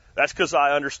 That's because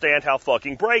I understand how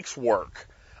fucking brakes work.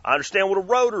 I understand what a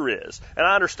rotor is, and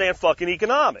I understand fucking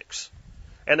economics.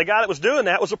 And the guy that was doing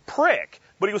that was a prick.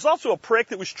 But he was also a prick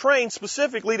that was trained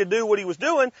specifically to do what he was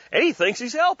doing, and he thinks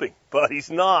he's helping, but he's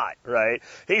not, right?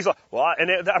 He's like, I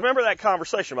remember that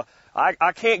conversation.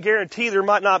 I can't guarantee there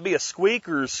might not be a squeak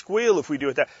or a squeal if we do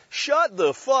it that. Shut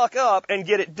the fuck up and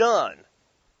get it done.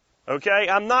 Okay?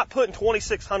 I'm not putting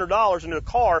 $2,600 into a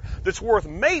car that's worth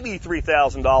maybe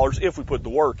 $3,000 if we put the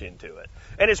work into it.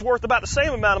 And it's worth about the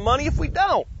same amount of money if we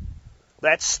don't.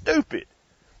 That's stupid.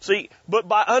 See, but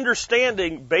by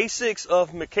understanding basics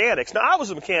of mechanics, now I was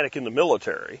a mechanic in the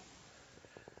military,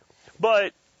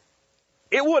 but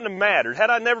it wouldn't have mattered.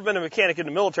 Had I never been a mechanic in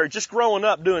the military, just growing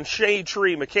up doing shade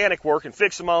tree mechanic work and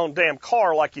fixing my own damn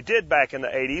car like you did back in the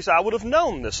 80s, I would have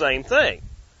known the same thing.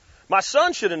 My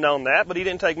son should have known that, but he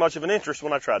didn't take much of an interest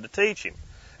when I tried to teach him.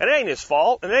 And it ain't his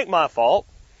fault, and it ain't my fault.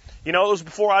 It was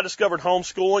before I discovered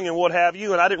homeschooling and what have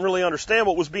you, and I didn't really understand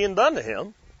what was being done to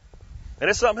him. And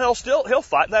it's something he'll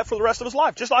fight that for the rest of his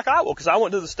life, just like I will, because I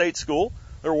went to the state school.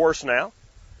 They're worse now.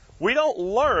 We don't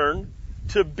learn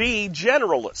to be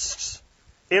generalists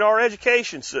in our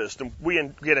education system. We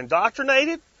get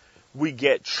indoctrinated, we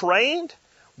get trained,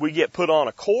 we get put on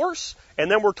a course, and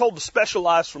then we're told to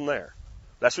specialize from there.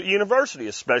 That's what university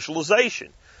is,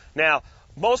 specialization. Now,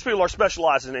 most people are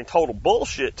specializing in total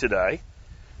bullshit today,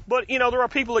 but, there are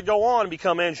people that go on and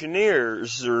become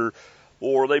engineers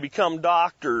or they become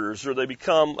doctors, or they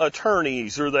become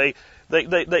attorneys, or they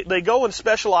go and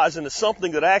specialize into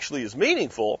something that actually is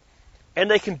meaningful, and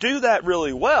they can do that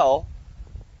really well.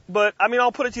 But,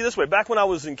 I'll put it to you this way. Back when I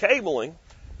was in cabling,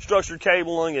 structured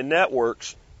cabling and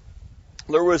networks,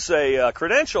 there was a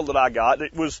credential that I got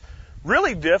that was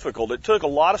really difficult. It took a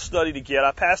lot of study to get.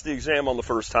 I passed the exam on the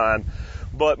first time,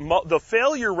 but the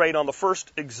failure rate on the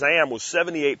first exam was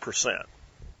 78%.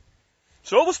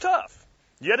 So it was tough.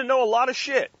 You had to know a lot of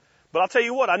shit. But I'll tell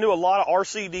you what, I knew a lot of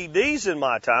RCDDs in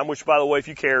my time, which, by the way, if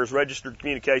you care, is Registered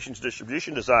Communications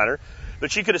Distribution Designer,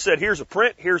 that she could have said, here's a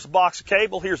print, here's a box of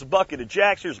cable, here's a bucket of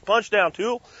jacks, here's a punch-down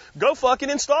tool, go fucking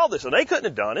install this. And they couldn't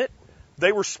have done it.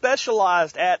 They were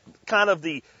specialized at kind of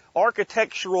the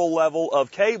architectural level of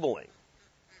cabling.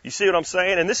 You see what I'm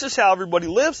saying? And this is how everybody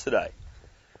lives today.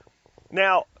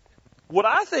 Now, what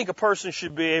I think a person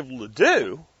should be able to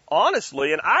do,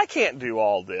 honestly, and I can't do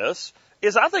all this,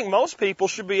 is I think most people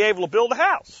should be able to build a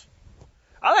house.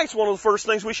 I think it's one of the first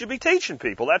things we should be teaching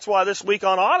people. That's why this week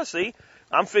on Odyssey,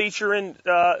 I'm featuring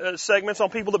segments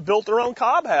on people that built their own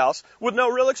cob house with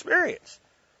no real experience.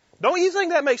 Don't you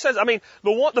think that makes sense?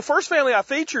 The first family I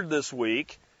featured this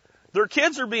week, their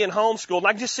kids are being homeschooled, and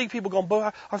I can just see people going,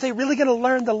 boy, are they really going to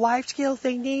learn the life skills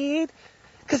they need?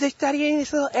 Because they're studying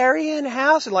this little area in the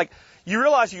house. And you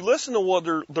realize you listen to what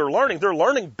they're learning. They're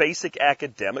learning basic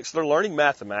academics. They're learning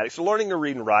mathematics. They're learning to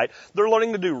read and write. They're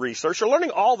learning to do research. They're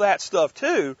learning all that stuff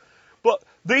too. But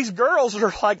these girls that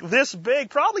are like this big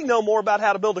probably know more about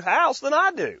how to build a house than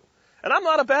I do. And I'm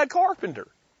not a bad carpenter.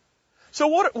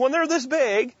 So when they're this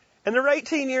big and they're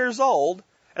 18 years old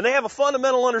and they have a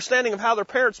fundamental understanding of how their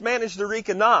parents managed their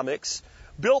economics,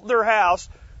 built their house,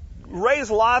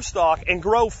 raise livestock, and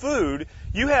grow food,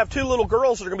 you have two little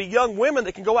girls that are going to be young women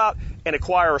that can go out and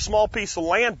acquire a small piece of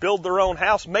land, build their own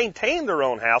house, maintain their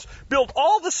own house, build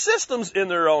all the systems in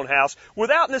their own house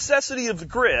without necessity of the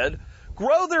grid,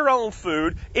 grow their own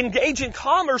food, engage in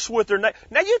commerce with their neighbors.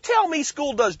 Now you tell me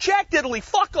school does jack diddly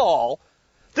fuck all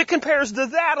that compares to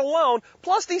that alone.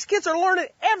 Plus these kids are learning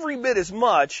every bit as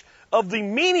much of the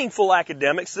meaningful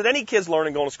academics that any kid's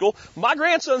learning going to school. My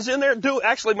grandson's in there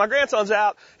my grandson's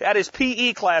out at his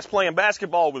PE class playing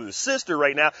basketball with his sister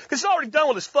right now because he's already done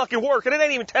with his fucking work and it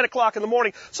ain't even 10 o'clock in the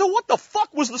morning. So what the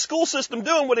fuck was the school system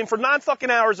doing with him for 9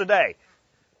 fucking hours a day?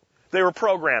 They were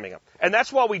programming him. And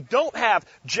that's why we don't have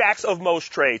jacks of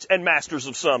most trades and masters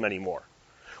of some anymore.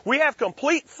 We have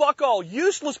complete fuck all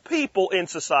useless people in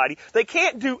society. They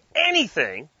can't do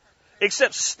anything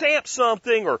except stamp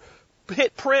something or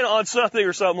hit print on something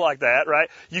or something like that, right?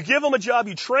 You give them a job,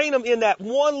 you train them in that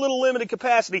one little limited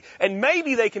capacity, and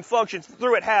maybe they can function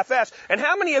through it half-assed. And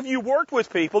how many of you worked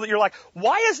with people that you're like,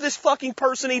 why is this fucking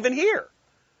person even here?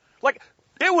 Like,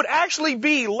 it would actually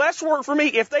be less work for me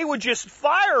if they would just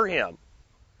fire him.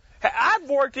 I've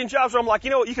worked in jobs where I'm like, you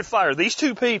know what, you could fire these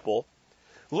two people,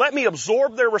 let me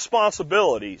absorb their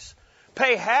responsibilities,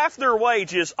 pay half their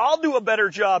wages, I'll do a better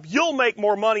job, you'll make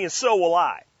more money, and so will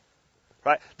I.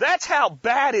 Right? That's how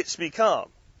bad it's become.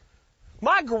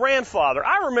 My grandfather,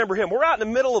 I remember him, we're out in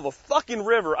the middle of a fucking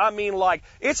river. I mean, like,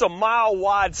 it's a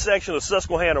mile-wide section of the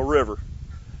Susquehanna River.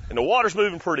 And the water's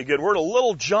moving pretty good. We're in a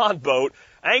little John boat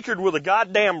anchored with a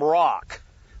goddamn rock.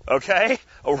 Okay?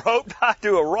 A rope tied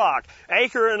to a rock,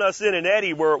 anchoring us in an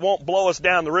eddy where it won't blow us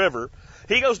down the river.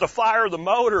 He goes to fire the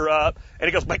motor up, and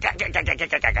he goes, next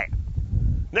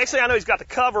thing I know, he's got the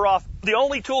cover off. The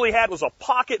only tool he had was a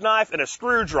pocket knife and a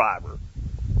screwdriver.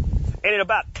 And in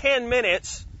about 10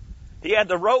 minutes, he had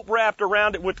the rope wrapped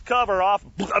around it with the cover off,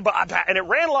 and it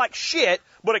ran like shit,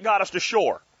 but it got us to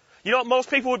shore. You know what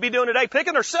most people would be doing today?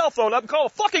 Picking their cell phone up and calling a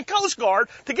fucking Coast Guard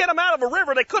to get them out of a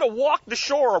river they could have walked to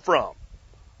shore from.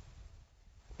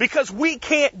 Because we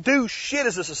can't do shit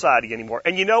as a society anymore.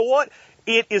 And you know what?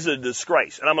 It is a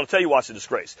disgrace. And I'm going to tell you why it's a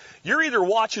disgrace. You're either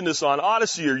watching this on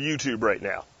Odyssey or YouTube right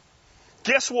now.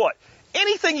 Guess what?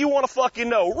 Anything you want to fucking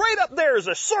know, right up there is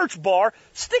a search bar.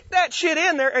 Stick that shit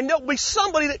in there and there'll be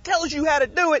somebody that tells you how to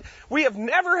do it. We have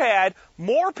never had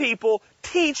more people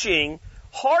teaching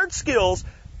hard skills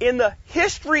in the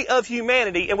history of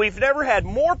humanity, and we've never had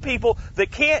more people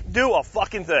that can't do a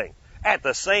fucking thing at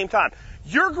the same time.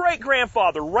 Your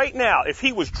great-grandfather right now, if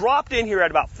he was dropped in here at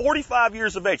about 45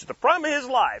 years of age, at the prime of his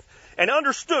life, and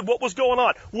understood what was going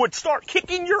on, would start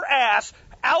kicking your ass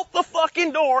out the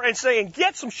fucking door and saying,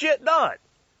 get some shit done.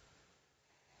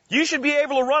 You should be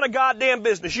able to run a goddamn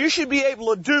business. You should be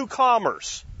able to do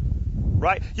commerce,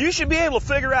 right? You should be able to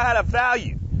figure out how to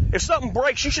value. If something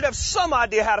breaks, you should have some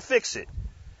idea how to fix it.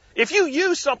 If you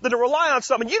use something to rely on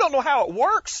something, you don't know how it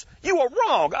works, you are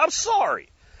wrong. I'm sorry.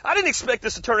 I didn't expect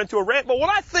this to turn into a rant, but when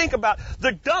I think about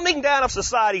the dumbing down of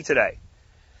society today,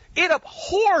 it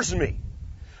abhors me.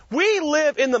 We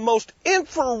live in the most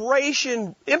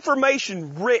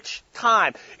information-rich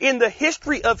time in the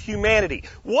history of humanity.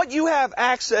 What you have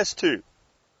access to,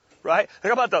 right?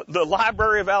 Think about the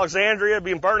Library of Alexandria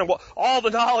being burned and all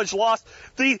the knowledge lost.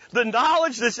 The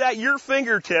knowledge that's at your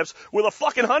fingertips with a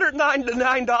fucking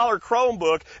 $199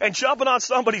 Chromebook and jumping on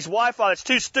somebody's Wi-Fi that's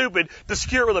too stupid to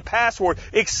secure with a password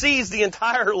exceeds the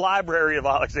entire Library of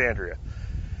Alexandria.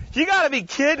 You gotta be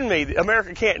kidding me.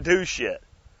 America can't do shit.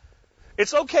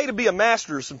 It's okay to be a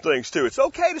master of some things too. It's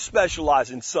okay to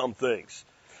specialize in some things,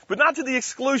 but not to the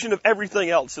exclusion of everything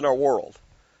else in our world.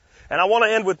 And I want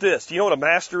to end with this. Do you know what a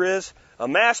master is? A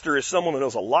master is someone who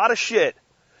knows a lot of shit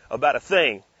about a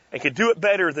thing and can do it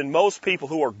better than most people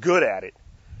who are good at it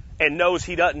and knows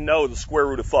he doesn't know the square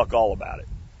root of fuck all about it.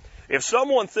 If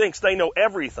someone thinks they know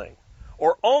everything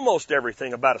or almost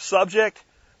everything about a subject,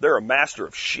 they're a master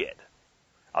of shit.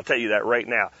 I'll tell you that right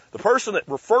now. The person that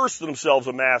refers to themselves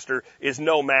a master is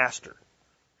no master.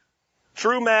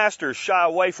 True masters shy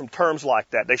away from terms like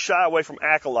that. They shy away from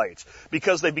accolades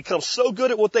because they become so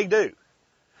good at what they do.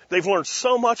 They've learned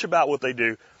so much about what they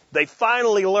do, they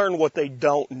finally learn what they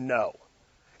don't know.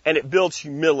 And it builds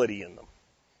humility in them.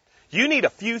 You need a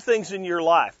few things in your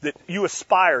life that you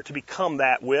aspire to become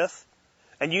that with,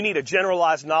 and you need a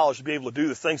generalized knowledge to be able to do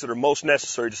the things that are most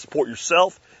necessary to support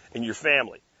yourself and your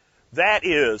family. That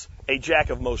is a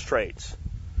jack of most trades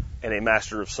and a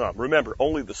master of some. Remember,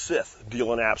 only the Sith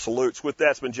deal in absolutes. With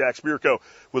that, it's been Jack Spirko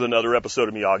with another episode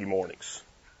of Miyagi Mornings.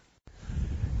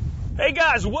 Hey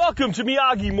guys, welcome to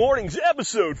Miyagi Mornings,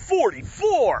 episode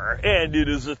 44. And it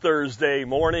is a Thursday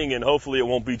morning, and hopefully it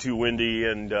won't be too windy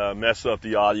and mess up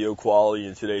the audio quality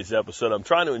in today's episode. I'm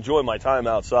trying to enjoy my time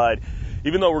outside.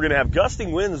 Even though we're going to have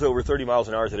gusting winds over 30 miles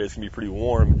an hour today, it's going to be pretty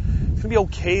warm. It's going to be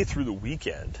okay through the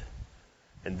weekend.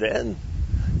 And then,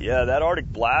 yeah, that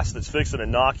Arctic blast that's fixing to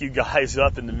knock you guys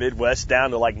up in the Midwest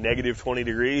down to like negative 20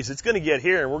 degrees, it's going to get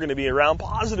here, and we're going to be around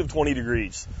positive 20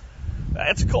 degrees.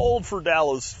 It's cold for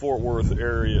Dallas, Fort Worth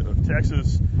area of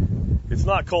Texas. It's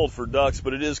not cold for ducks,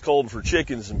 but it is cold for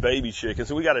chickens and baby chickens.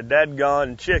 So we got a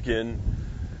dead-gone chicken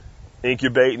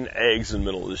incubating eggs in the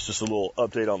middle of this. Just a little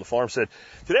update on the farmstead.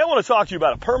 Today I want to talk to you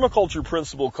about a permaculture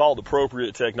principle called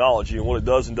appropriate technology and what it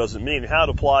does and doesn't mean and how it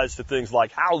applies to things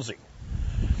like housing.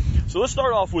 So let's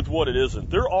start off with what it isn't.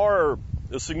 There are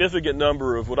a significant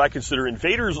number of what I consider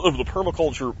invaders of the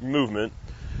permaculture movement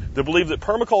that believe that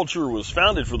permaculture was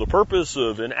founded for the purpose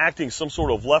of enacting some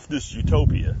sort of leftist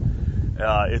utopia.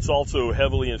 It's also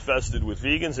heavily infested with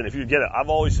vegans, and if you get it, I've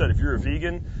always said if you're a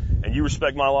vegan and you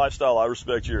respect my lifestyle, I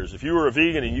respect yours. If you were a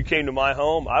vegan and you came to my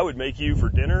home, I would make you for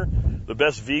dinner the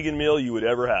best vegan meal you would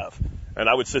ever have. And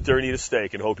I would sit there and eat a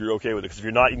steak and hope you're okay with it, because if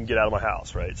you're not, you can get out of my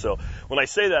house, right? So when I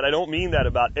say that, I don't mean that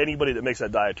about anybody that makes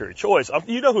that dietary choice.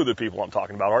 You know who the people I'm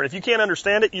talking about are. If you can't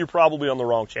understand it, you're probably on the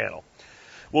wrong channel.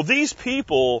 Well, these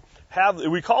people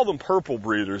we call them purple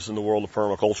breathers in the world of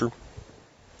permaculture,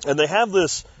 and they have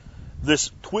this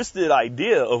twisted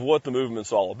idea of what the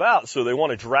movement's all about, so they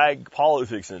want to drag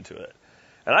politics into it.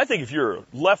 And I think if you're a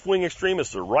left-wing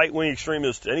extremist or right-wing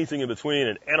extremist, anything in between,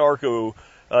 an anarcho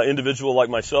individual like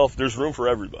myself, there's room for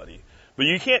everybody. But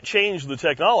you can't change the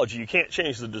technology, you can't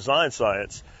change the design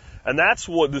science, and that's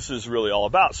what this is really all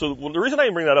about. So the reason I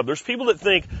bring that up, there's people that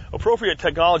think appropriate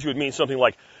technology would mean something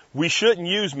like we shouldn't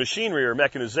use machinery or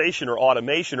mechanization or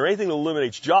automation or anything that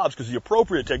eliminates jobs, because the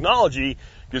appropriate technology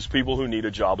gives people who need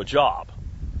a job a job.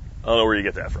 I don't know where you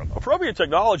get that from. Appropriate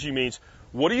technology means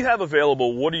what do you have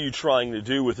available, what are you trying to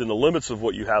do within the limits of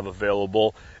what you have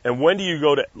available, and when do you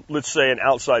go to, let's say, an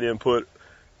outside input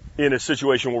in a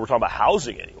situation where we're talking about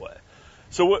housing anyway.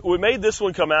 So what made this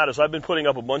one come out is I've been putting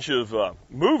up a bunch of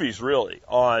movies, really,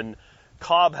 on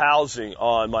Cobb housing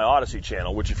on my Odyssey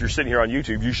channel, which if you're sitting here on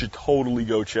YouTube, you should totally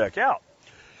go check out.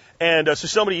 And so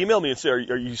somebody emailed me and said,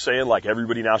 are you saying like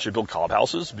everybody now should build Cobb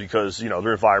houses because, you know,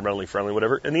 they're environmentally friendly,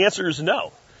 whatever? And the answer is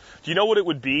no. Do you know what it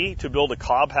would be to build a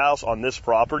Cobb house on this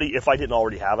property if I didn't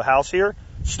already have a house here?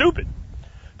 Stupid.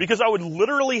 Because I would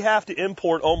literally have to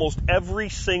import almost every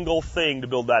single thing to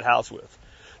build that house with.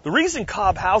 The reason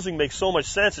Cobb housing makes so much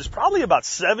sense is probably about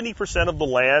 70% of the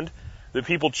land that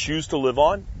people choose to live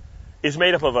on is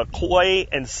made up of a clay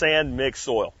and sand mixed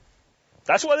soil.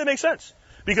 That's why they make sense.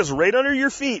 Because right under your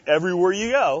feet, everywhere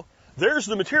you go, there's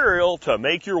the material to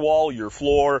make your wall, your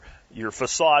floor, your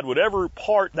facade, whatever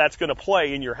part that's going to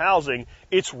play in your housing,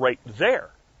 it's right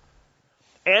there.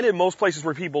 And in most places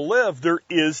where people live, there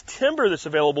is timber that's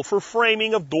available for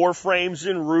framing of door frames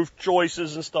and roof joists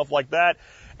and stuff like that.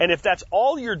 And if that's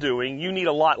all you're doing, you need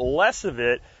a lot less of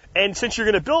it. And since you're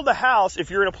going to build a house, if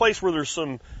you're in a place where there's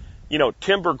some, you know,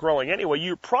 timber growing anyway,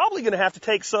 you're probably going to have to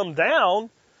take some down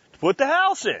to put the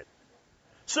house in.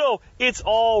 So it's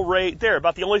all right there.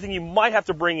 About the only thing you might have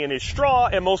to bring in is straw,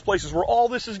 and most places where all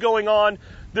this is going on,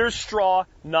 there's straw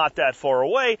not that far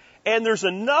away, and there's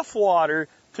enough water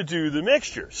to do the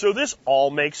mixture. So this all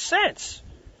makes sense.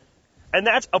 And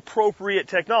that's appropriate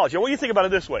technology. I want you to think about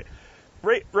it this way.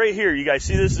 Right here, you guys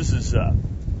see this? This is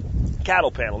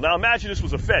cattle panel. Now imagine this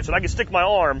was a fence, and I could stick my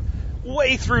arm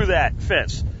way through that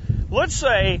fence. Let's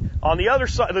say on the other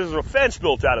side, there's a fence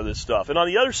built out of this stuff, and on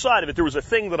the other side of it, there was a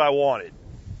thing that I wanted,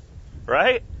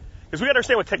 right? Because we got to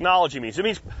understand what technology means. It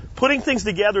means putting things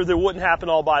together that wouldn't happen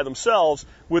all by themselves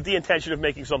with the intention of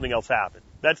making something else happen.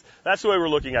 That's the way we're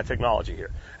looking at technology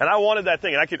here. And I wanted that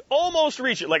thing, and I could almost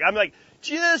reach it. Like, I'm like,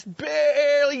 just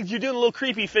barely, you're doing little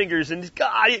creepy fingers, and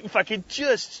God, if I could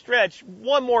just stretch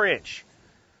one more inch.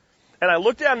 And I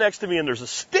look down next to me, and there's a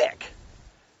stick.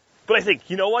 But I think,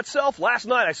 you know what, self? Last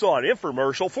night I saw an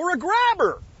infomercial for a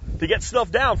grabber to get stuff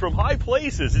down from high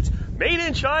places. It's made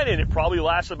in China, and it probably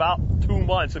lasts about 2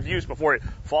 months of use before it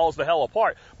falls the hell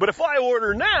apart. But if I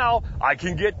order now, I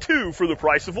can get 2 for the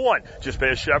price of 1. Just pay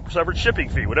a separate shipping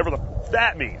fee, whatever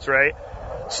that means, right?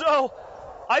 So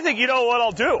I think, you know what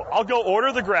I'll do? I'll go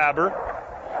order the grabber.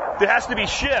 That has to be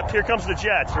shipped. Here comes the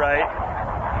jets,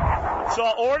 right? So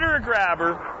I'll order a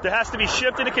grabber that has to be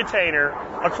shipped in a container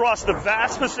across the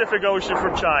vast Pacific Ocean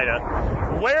from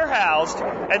China, warehoused,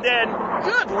 and then,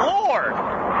 good Lord,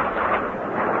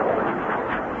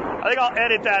 I think I'll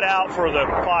edit that out for the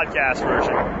podcast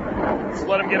version. Just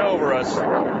let them get over us.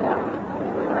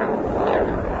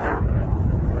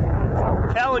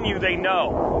 telling you they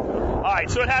know. All right,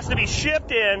 so it has to be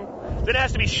shipped in, then it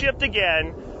has to be shipped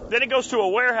again, then it goes to a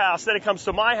warehouse, then it comes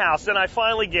to my house, then I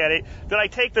finally get it, then I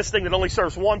take this thing that only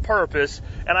serves one purpose,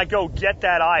 and I go get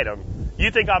that item.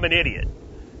 You think I'm an idiot.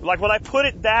 Like, when I put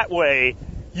it that way,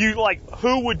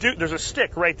 who would do, there's a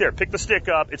stick right there. Pick the stick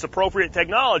up. It's appropriate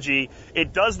technology.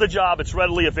 It does the job. It's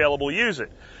readily available. Use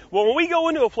it. Well, when we go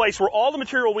into a place where all the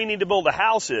material we need to build a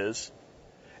house is,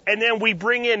 and then we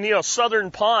bring in,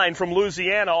 southern pine from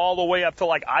Louisiana all the way up to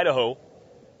like Idaho,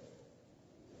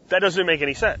 that doesn't make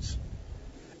any sense.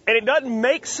 And it doesn't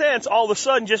make sense all of a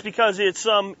sudden just because it's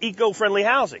some eco-friendly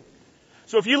housing.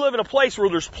 So if you live in a place where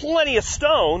there's plenty of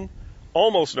stone,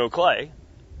 almost no clay,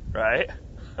 right?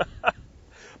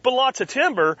 But lots of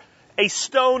timber, a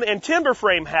stone and timber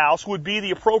frame house would be the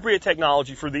appropriate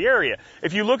technology for the area.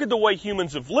 If you look at the way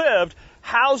humans have lived,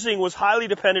 housing was highly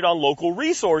dependent on local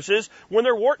resources when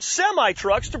there weren't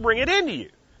semi-trucks to bring it into you.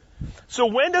 So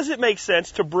when does it make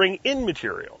sense to bring in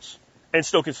materials and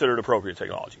still consider it appropriate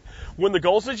technology? When the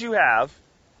goals that you have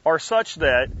are such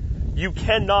that you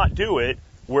cannot do it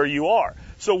where you are.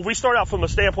 So if we start out from the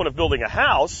standpoint of building a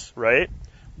house, right?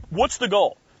 What's the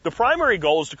goal? The primary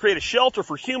goal is to create a shelter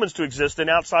for humans to exist in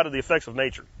outside of the effects of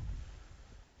nature.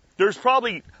 There's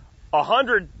probably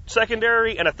 100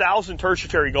 secondary and 1,000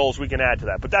 tertiary goals we can add to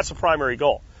that, but that's the primary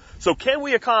goal. So can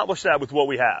we accomplish that with what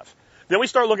we have? Then we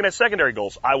start looking at secondary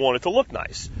goals. I want it to look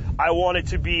nice. I want it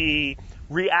to be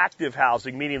reactive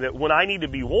housing, meaning that when I need to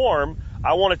be warm,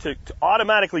 I want it to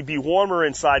automatically be warmer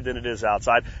inside than it is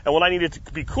outside. And when I need it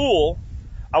to be cool,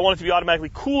 I want it to be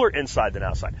automatically cooler inside than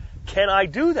outside. Can I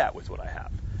do that with what I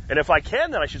have? And if I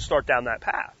can, then I should start down that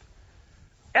path.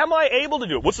 Am I able to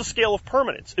do it? What's the scale of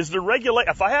permanence? Is the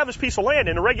if I have this piece of land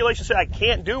and the regulations say I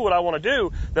can't do what I want to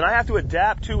do, then I have to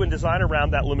adapt to and design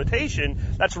around that limitation.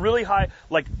 That's really high.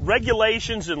 Like,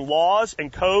 regulations and laws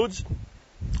and codes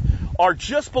are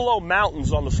just below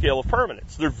mountains on the scale of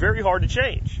permanence. They're very hard to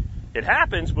change. It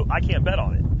happens, but I can't bet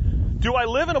on it. Do I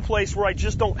live in a place where I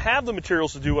just don't have the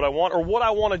materials to do what I want, or what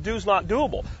I want to do is not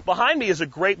doable? Behind me is a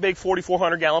great big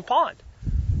 4,400-gallon pond.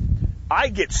 I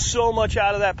get so much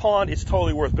out of that pond, it's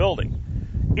totally worth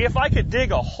building. If I could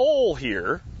dig a hole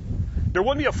here, there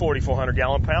wouldn't be a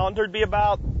 4,400-gallon pond. There'd be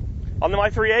about, on my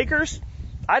 3 acres,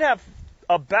 I'd have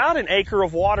about an acre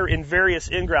of water in various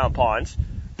in-ground ponds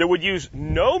that would use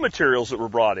no materials that were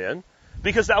brought in,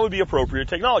 because that would be appropriate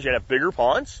technology. I'd have bigger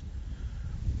ponds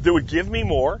that would give me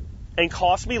more and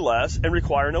cost me less and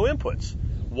require no inputs.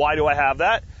 Why do I have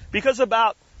that? Because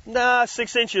about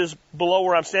 6 inches below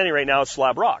where I'm standing right now is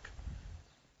slab rock.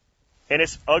 And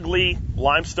it's ugly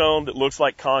limestone that looks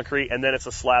like concrete, and then it's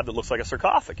a slab that looks like a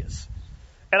sarcophagus.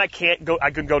 And I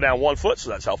couldn't go down 1 foot, so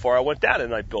that's how far I went down,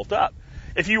 and I built up.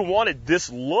 If you wanted this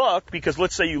look, because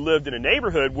let's say you lived in a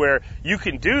neighborhood where you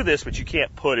can do this, but you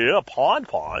can't put it in a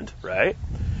pond, right?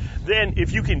 Then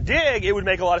if you can dig, it would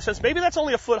make a lot of sense. Maybe that's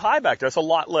only a foot high back there. That's a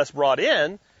lot less brought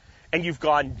in, and you've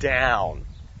gone down.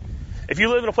 If you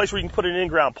live in a place where you can put an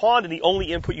in-ground pond, and the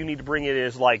only input you need to bring in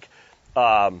is like,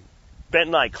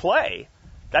 bentonite clay,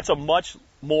 that's a much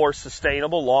more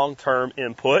sustainable long-term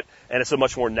input, and it's a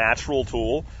much more natural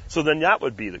tool. So then that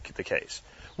would be the case.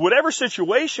 Whatever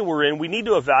situation we're in, we need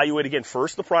to evaluate, again,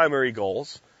 first the primary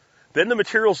goals, then the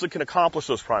materials that can accomplish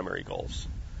those primary goals,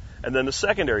 and then the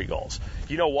secondary goals.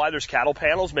 You know why there's cattle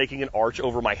panels making an arch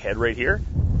over my head right here?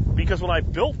 Because when I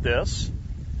built this,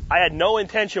 I had no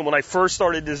intention when I first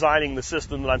started designing the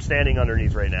system that I'm standing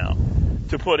underneath right now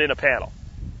to put in a panel.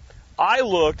 I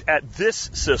looked at this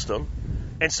system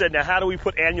and said, now how do we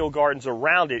put annual gardens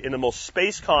around it in the most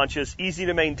space-conscious,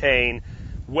 easy-to-maintain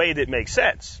way that makes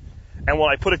sense? And when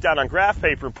I put it down on graph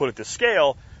paper and put it to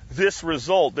scale, this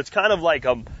result that's kind of like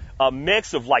a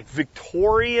mix of like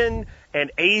Victorian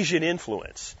and Asian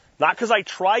influence. Not because I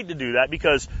tried to do that,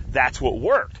 because that's what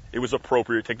worked. It was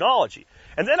appropriate technology.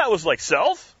 And then I was like,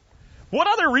 Self, what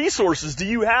other resources do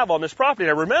you have on this property?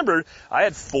 And I remembered I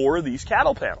had 4 of these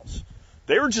cattle panels.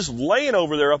 They were just laying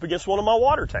over there up against one of my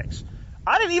water tanks.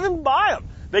 I didn't even buy them.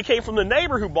 They came from the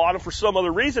neighbor who bought them for some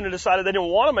other reason and decided they didn't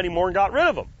want them anymore and got rid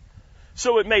of them.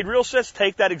 So it made real sense to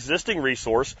take that existing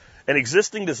resource, an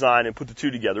existing design, and put the two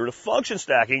together. And a function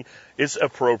stacking is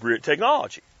appropriate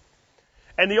technology.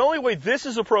 And the only way this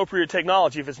is appropriate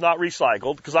technology, if it's not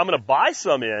recycled, because I'm going to buy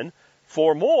some in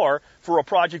for more for a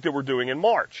project that we're doing in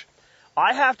March,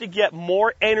 I have to get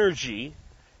more energy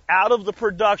out of the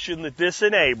production that this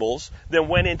enables than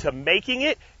went into making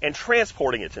it and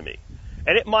transporting it to me.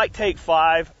 And it might take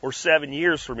 5 or 7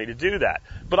 years for me to do that,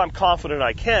 but I'm confident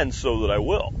I can, so that I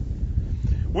will.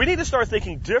 We need to start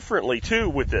thinking differently, too,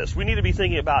 with this. We need to be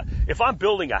thinking about, if I'm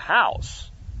building a house,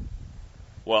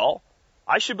 well,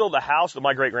 I should build a house that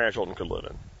my great-grandchildren could live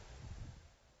in.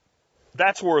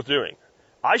 That's worth doing.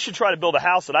 I should try to build a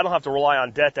house that I don't have to rely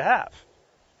on debt to have.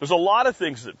 There's a lot of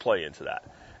things that play into that.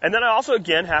 And then I also,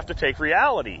 again, have to take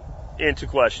reality into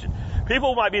question.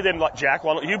 People might be then like, Jack,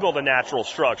 why don't you build a natural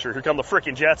structure? Here come the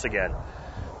frickin' jets again.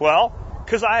 Well,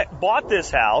 because I bought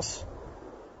this house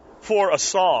for a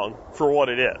song for what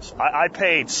it is. I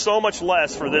paid so much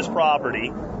less for this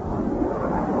property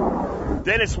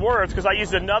than it's worth because I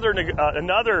used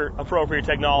another appropriate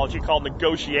technology called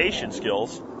negotiation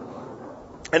skills,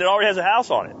 and it already has a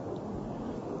house on it.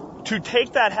 To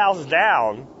take that house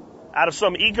down out of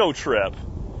some ego trip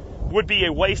would be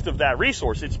a waste of that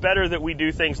resource. It's better that we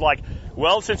do things like,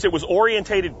 well, since it was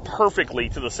orientated perfectly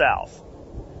to the south,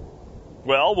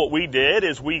 well, what we did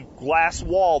is we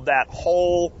glass-walled that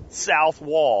whole south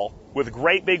wall with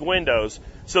great big windows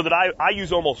so that I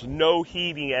use almost no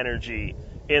heating energy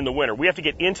in the winter. We have to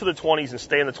get into the 20s and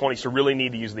stay in the 20s to really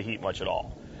need to use the heat much at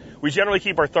all. We generally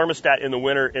keep our thermostat in the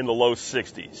winter in the low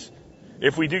 60s.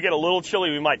 If we do get a little chilly,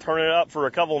 we might turn it up for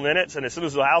a couple of minutes, and as soon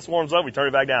as the house warms up, we turn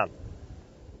it back down.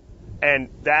 And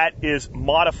that is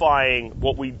modifying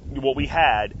what we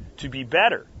had to be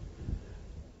better.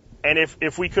 And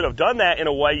if we could have done that in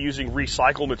a way using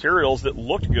recycled materials that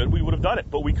looked good, we would have done it.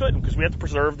 But we couldn't because we have to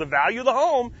preserve the value of the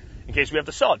home in case we have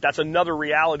to sell it. That's another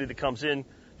reality that comes in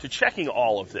to checking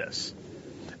all of this.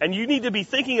 And you need to be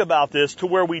thinking about this to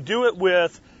where we do it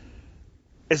with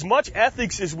as much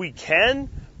ethics as we can,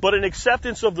 but an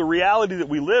acceptance of the reality that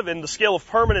we live in, the scale of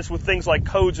permanence with things like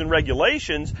codes and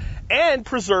regulations, and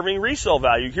preserving resale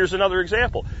value. Here's another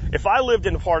example. If I lived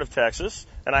in a part of Texas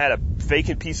and I had a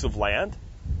vacant piece of land,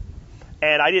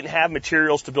 and I didn't have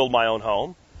materials to build my own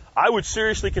home, I would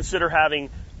seriously consider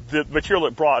having the material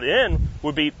that brought in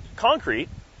would be concrete,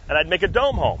 and I'd make a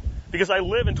dome home. Because I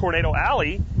live in Tornado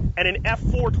Alley, and an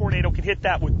F4 tornado can hit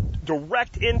that with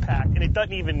direct impact, and it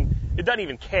doesn't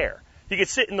even care. You could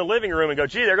sit in the living room and go,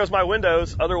 gee, there goes my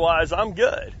windows, otherwise I'm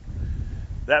good.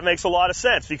 That makes a lot of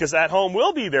sense, because that home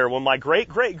will be there when my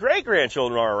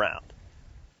great-great-great-grandchildren are around.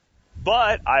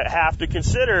 But I have to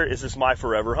consider, is this my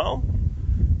forever home?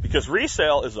 Because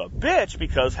resale is a bitch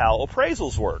because how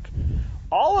appraisals work.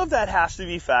 All of that has to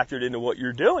be factored into what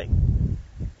you're doing.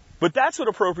 But that's what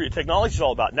appropriate technology is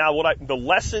all about. Now, the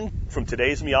lesson from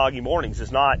today's Miyagi mornings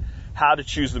is not how to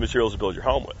choose the materials to build your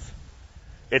home with.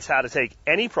 It's how to take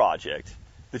any project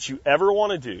that you ever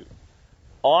want to do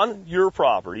on your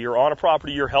property or on a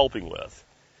property you're helping with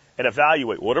and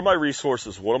evaluate what are my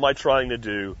resources, what am I trying to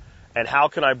do, and how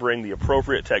can I bring the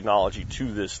appropriate technology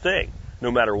to this thing,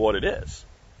 no matter what it is.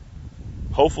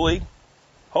 Hopefully,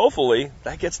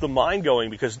 that gets the mind going,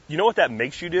 because you know what that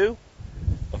makes you do?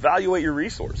 Evaluate your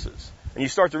resources. And you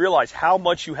start to realize how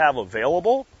much you have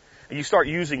available, and you start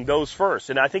using those first.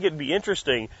 And I think it'd be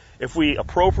interesting if we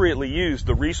appropriately used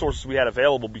the resources we had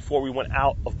available before we went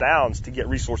out of bounds to get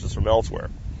resources from elsewhere.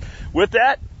 With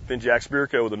that, been Jack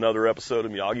Spirko with another episode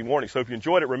of Miyagi Mornings. Hope you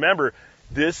enjoyed it. Remember,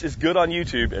 this is good on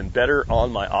YouTube and better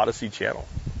on my Odyssey channel.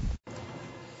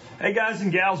 Hey guys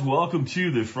and gals, welcome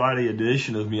to the Friday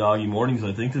edition of Miyagi Mornings.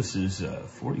 I think this is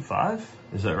 45?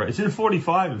 Is that right? It's either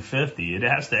 45 and 50. It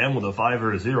has to end with a 5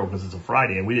 or a 0 because it's a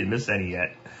Friday and we didn't miss any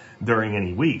yet during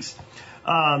any weeks.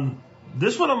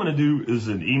 This one I'm going to do is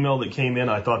an email that came in.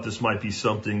 I thought this might be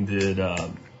something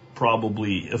that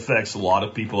probably affects a lot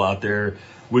of people out there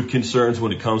with concerns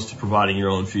when it comes to providing your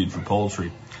own feed for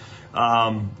poultry.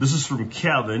 This is from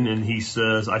Kevin, and he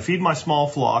says, I feed my small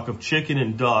flock of chicken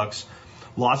and ducks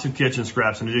lots of kitchen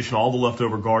scraps, in addition to all the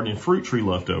leftover garden and fruit tree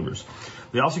leftovers.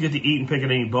 They also get to eat and pick at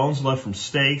any bones left from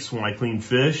steaks when I clean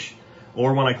fish.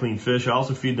 I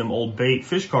also feed them old bait,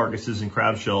 fish carcasses, and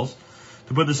crab shells.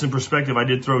 To put this in perspective, I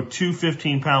did throw 2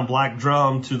 15-pound black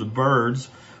drum to the birds,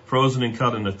 frozen and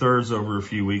cut into thirds over a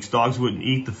few weeks. Dogs wouldn't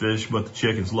eat the fish, but the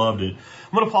chickens loved it.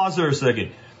 I'm going to pause there a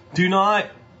second. Do not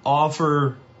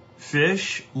offer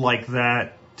fish like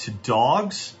that to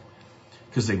dogs,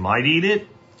 because they might eat it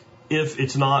if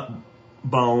it's not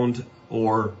boned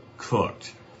or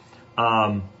cooked.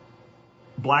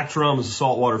 Black drum is a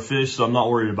saltwater fish, so I'm not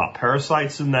worried about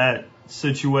parasites in that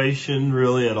situation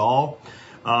really at all.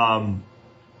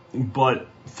 But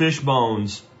fish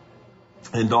bones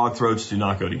and dog throats do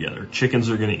not go together. Chickens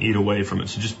are going to eat away from it,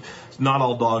 so just not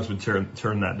all dogs would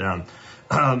turn that down.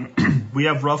 We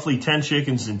have roughly 10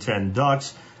 chickens and 10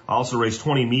 ducks. I also raise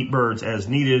 20 meat birds as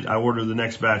needed. I ordered the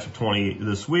next batch of 20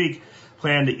 this week.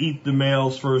 Plan to eat the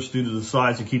males first due to the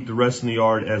size and keep the rest in the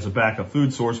yard as a backup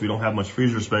food source. We don't have much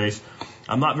freezer space.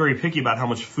 I'm not very picky about how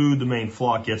much food the main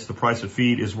flock gets. The price of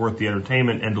feed is worth the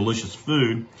entertainment and delicious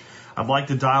food. I'd like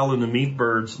to dial in the meat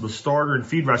birds. The starter and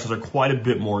feed rations are quite a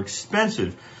bit more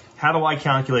expensive. How do I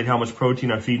calculate how much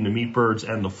protein I'm feeding the meat birds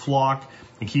and the flock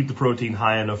and keep the protein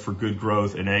high enough for good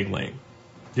growth and egg laying?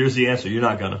 Here's the answer. You're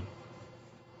not gonna.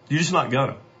 You're just not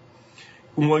gonna.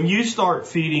 When you start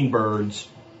feeding birds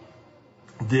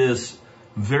this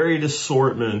varied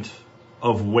assortment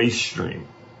of waste stream,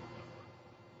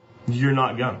 you're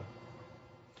not gonna.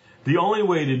 The only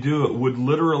way to do it would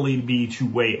literally be to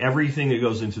weigh everything that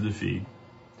goes into the feed,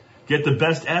 get the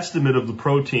best estimate of the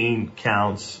protein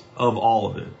counts of all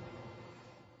of it,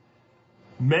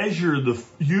 measure the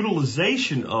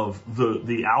utilization of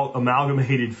the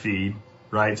amalgamated feed,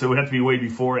 right? So it would have to be weighed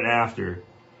before and after,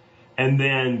 and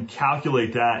then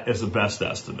calculate that as the best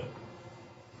estimate.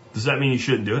 Does that mean you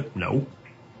shouldn't do it? No,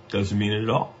 doesn't mean it at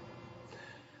all.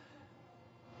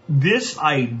 This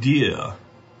idea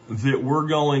that we're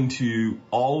going to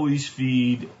always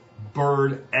feed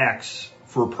bird X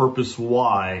for purpose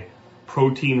Y,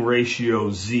 protein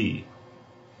ratio Z,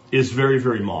 is very,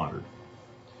 very modern.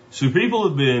 So people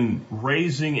have been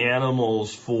raising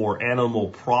animals for animal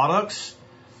products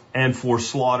and for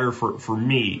slaughter for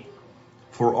meat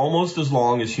for almost as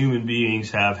long as human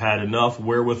beings have had enough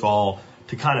wherewithal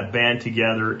to kind of band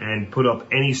together and put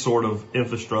up any sort of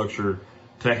infrastructure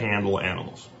to handle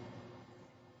animals.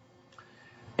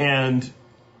 And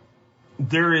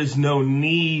there is no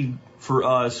need for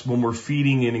us, when we're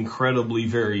feeding an incredibly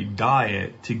varied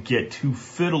diet, to get too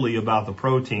fiddly about the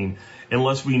protein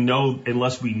unless we know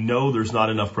there's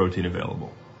not enough protein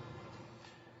available.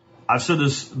 I've said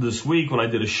this week when I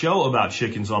did a show about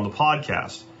chickens on the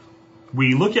podcast.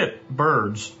 We look at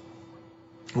birds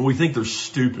and we think they're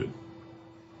stupid.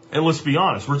 And let's be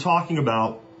honest, we're talking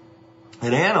about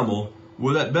an animal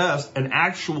with, at best, an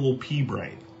actual pea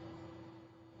brain.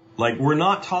 Like, we're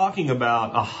not talking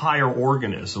about a higher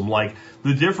organism. Like,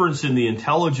 the difference in the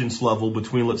intelligence level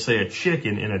between, let's say, a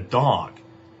chicken and a dog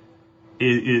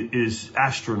is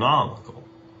astronomical.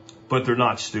 But they're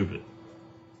not stupid.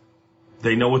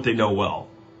 They know what they know well.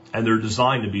 And they're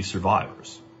designed to be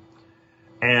survivors.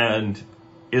 And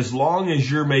as long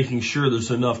as you're making sure there's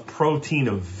enough protein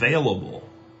available,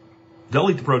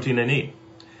 they'll eat the protein they need.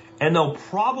 And they'll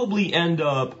probably end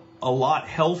up a lot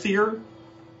healthier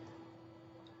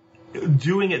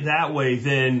doing it that way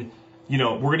than,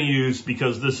 we're going to use,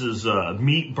 because this is a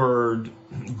meat bird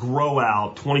grow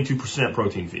out 22%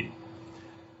 protein feed.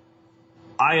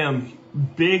 I am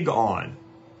big on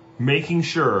making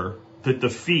sure that the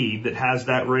feed that has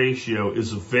that ratio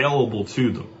is available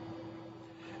to them.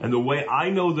 And the way I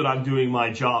know that I'm doing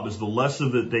my job is the less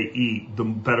of it they eat, the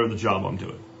better the job I'm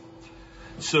doing.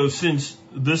 So since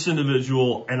this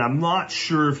individual, and I'm not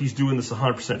sure if he's doing this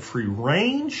 100% free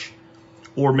range,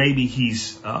 or maybe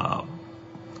he's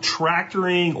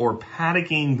tractoring or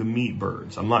paddocking the meat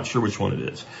birds. I'm not sure which one it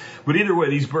is. But either way,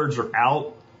 these birds are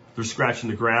out. They're scratching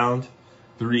the ground.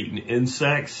 They're eating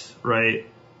insects, right?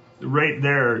 Right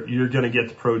there, you're going to get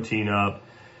the protein up.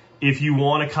 If you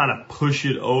want to kind of push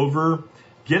it over,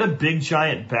 get a big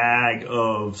giant bag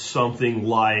of something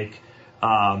like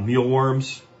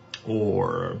mealworms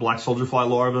or black soldier fly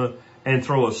larvae and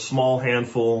throw a small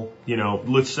handful,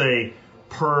 let's say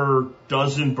per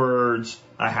dozen birds,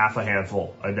 a half a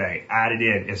handful a day. Add it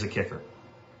in as a kicker.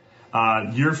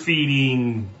 You're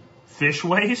feeding fish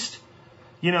waste,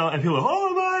 and people are,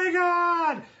 oh my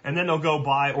God! And then they'll go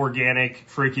buy organic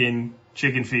freaking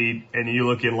chicken feed, and you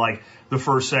look at like the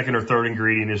first, second, or third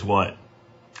ingredient is what?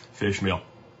 Fish meal.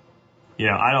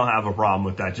 I don't have a problem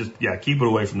with that. Just, keep it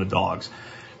away from the dogs.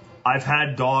 I've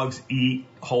had dogs eat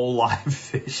whole live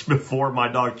fish before. My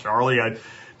dog Charlie, I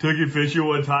took him fishing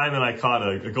one time and I caught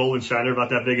a golden shiner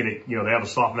about that big, and it, they have a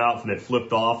soft mouth, and it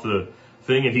flipped off the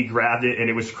thing, and he grabbed it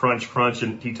and it was crunch,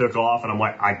 and he took off, and I'm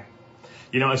like,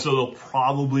 so they'll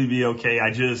probably be okay.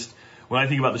 When I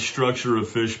think about the structure of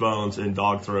fish bones and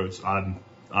dog throats, I'm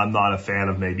not a fan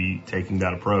of maybe taking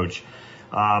that approach.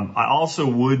 I also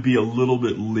would be a little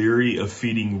bit leery of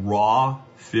feeding raw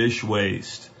fish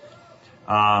waste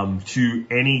to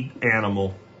any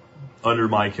animal under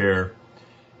my care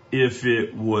if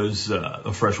it was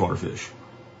a freshwater fish.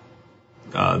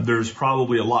 There's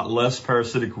probably a lot less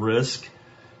parasitic risk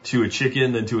to a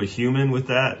chicken than to a human with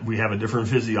that. We have a different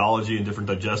physiology and different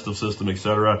digestive system,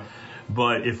 etc.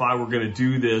 But if I were going to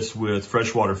do this with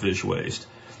freshwater fish waste,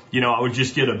 I would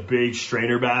just get a big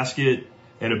strainer basket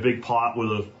and a big pot with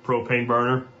a propane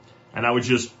burner, and I would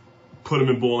just put them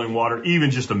in boiling water,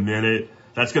 even just a minute.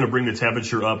 That's going to bring the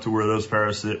temperature up to where those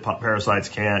parasites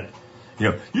can't.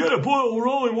 You had to boil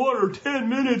rolling water 10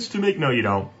 minutes to make. No, you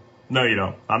don't. No, you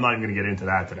don't. I'm not even going to get into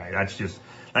that today.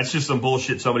 That's just some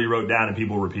bullshit somebody wrote down and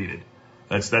people repeated.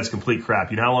 That's complete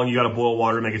crap. You know how long you got to boil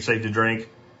water to make it safe to drink?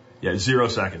 0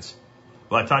 seconds.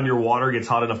 By the time your water gets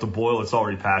hot enough to boil, it's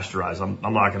already pasteurized. I'm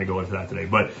not going to go into that today.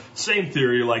 But same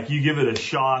theory, like you give it a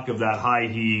shock of that high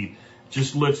heat,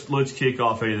 just let's kick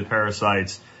off any of the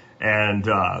parasites, and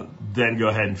then go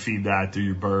ahead and feed that to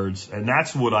your birds. And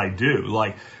that's what I do.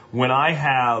 Like when I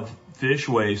have fish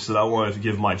waste that I want to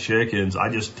give my chickens, I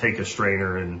just take a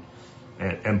strainer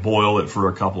and boil it for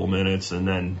a couple of minutes and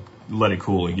then let it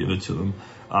cool and give it to them.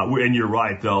 And you're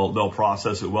right, they'll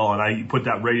process it well. And I put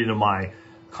that right into my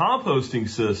composting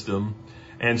system,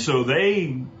 and so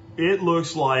it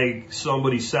looks like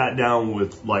somebody sat down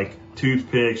with like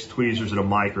toothpicks, tweezers, and a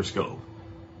microscope.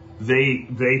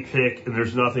 They pick, and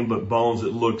there's nothing but bones.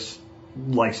 It looks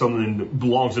like something that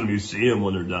belongs in a museum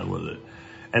when they're done with it.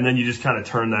 And then you just kind of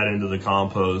turn that into the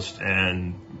compost,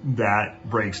 and that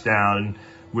breaks down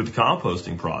with the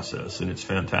composting process, and it's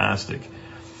fantastic.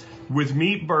 With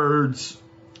meat birds,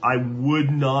 I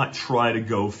would not try to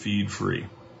go feed free.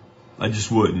 I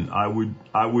just wouldn't. I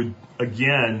would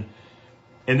again,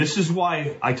 and this is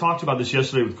why I talked about this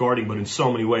yesterday with guarding, but in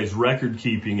so many ways, record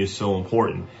keeping is so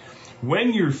important.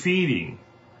 When you're feeding,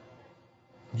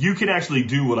 you can actually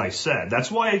do what I said. That's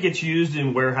why it gets used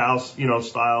in warehouse,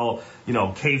 style,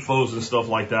 CAFOs and stuff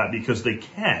like that, because they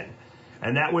can.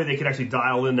 And that way they can actually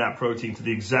dial in that protein to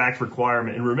the exact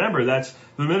requirement. And remember, that's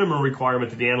the minimum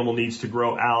requirement that the animal needs to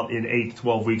grow out in 8 to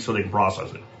 12 weeks so they can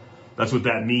process it. That's what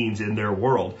that means in their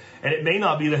world. And it may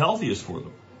not be the healthiest for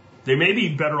them. They may be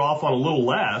better off on a little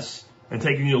less and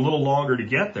taking you a little longer to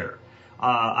get there.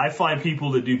 I find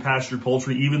people that do pastured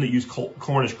poultry, even that use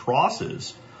Cornish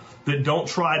crosses, that don't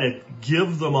try to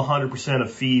give them 100%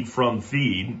 of feed from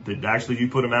feed, that actually do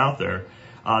put them out there,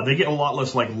 they get a lot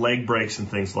less like leg breaks and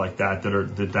things like that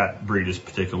that breed is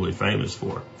particularly famous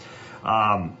for.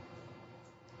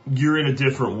 You're in a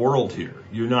different world here.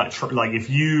 You're not like if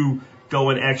you go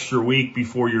an extra week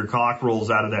before your cockerels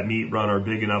out of that meat run are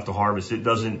big enough to harvest, it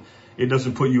doesn't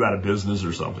put you out of business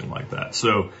or something like that.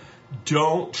 So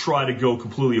don't try to go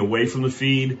completely away from the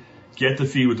feed. Get the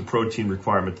feed with the protein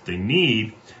requirement that they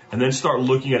need, and then start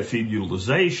looking at feed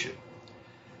utilization.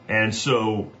 And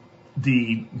so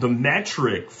the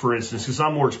metric, for instance, because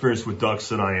I'm more experienced with ducks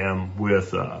than I am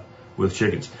with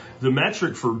chickens, the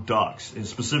metric for ducks, and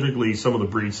specifically some of the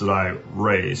breeds that I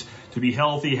raise, to be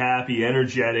healthy, happy,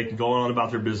 energetic, going on about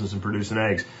their business and producing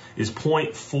eggs, is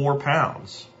 0.4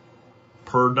 pounds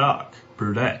per duck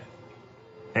per day.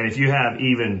 And if you have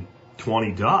even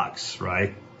 20 ducks,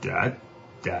 right, that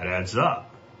adds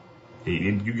up.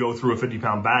 You go through a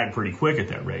 50-pound bag pretty quick at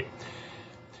that rate.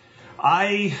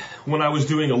 When I was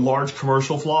doing a large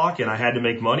commercial flock and I had to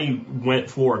make money,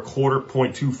 went for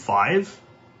 0.25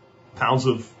 pounds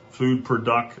of food per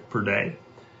duck per day.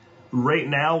 Right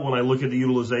now, when I look at the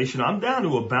utilization, I'm down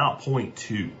to about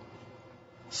 0.2.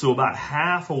 So about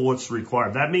half of what's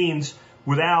required. That means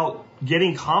without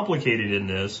getting complicated in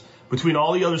this, between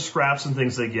all the other scraps and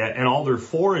things they get and all their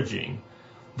foraging,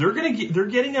 they're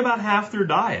getting about half their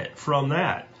diet from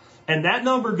that. And that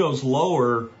number goes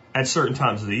lower at certain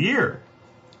times of the year.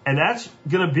 And that's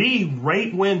going to be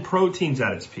right when protein's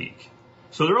at its peak.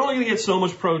 So they're only going to get so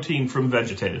much protein from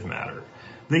vegetative matter.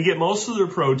 They get most of their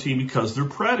protein because they're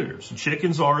predators. The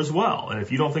chickens are as well. And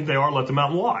if you don't think they are, let them out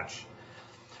and watch.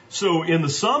 So in the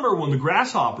summer, when the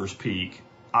grasshoppers peak,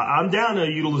 I'm down to a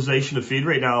utilization of feed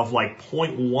right now of like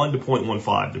 0.1 to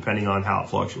 0.15, depending on how it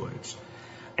fluctuates.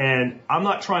 And I'm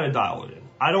not trying to dial it in.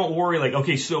 I don't worry like,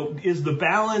 okay, so is the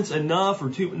balance enough or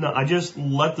too? No, I just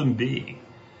let them be.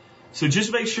 So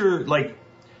just make sure, like,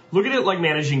 look at it like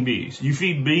managing bees. You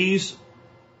feed bees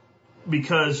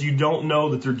because you don't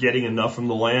know that they're getting enough from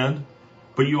the land,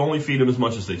 but you only feed them as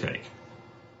much as they take.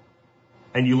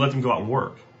 And you let them go out and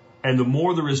work. And the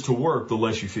more there is to work, the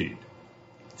less you feed.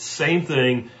 Same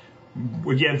thing.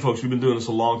 Again, folks, we've been doing this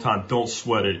a long time. Don't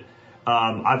sweat it.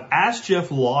 I've asked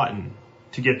Jeff Lawton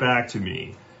to get back to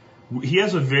me. He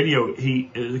has a video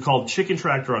called Chicken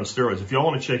Tractor on Steroids. If y'all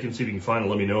want to check and see if you can find it,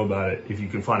 let me know about it. If you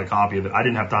can find a copy of it. I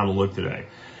didn't have time to look today.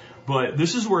 But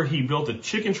this is where he built a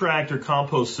chicken tractor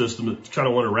compost system that kind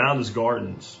of went around his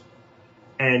gardens.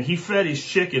 And he fed his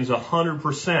chickens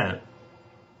 100%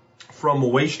 from a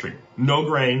waste stream. No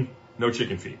grain, no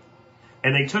chicken feed.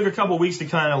 And they took a couple of weeks to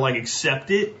kind of like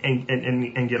accept it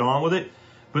and get on with it.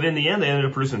 But in the end, they ended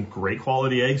up producing great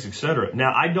quality eggs, etc.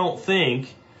 Now, I don't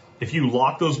think if you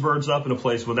lock those birds up in a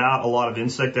place without a lot of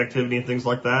insect activity and things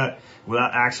like that,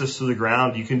 without access to the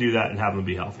ground, you can do that and have them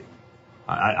be healthy.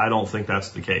 I don't think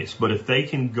that's the case. But if they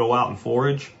can go out and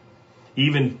forage,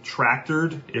 even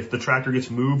tractored, if the tractor gets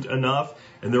moved enough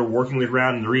and they're working the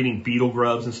ground and they're eating beetle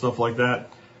grubs and stuff like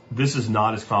that, this is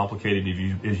not as complicated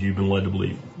as you've been led to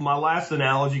believe. My last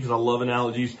analogy, because I love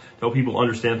analogies to help people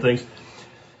understand things.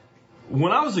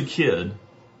 when I was a kid,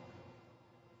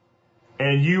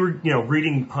 and you were,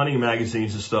 reading hunting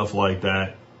magazines and stuff like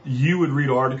that, you would read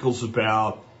articles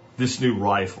about this new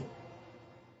rifle.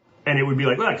 And it would be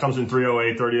like, well, that comes in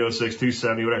 308, 3006,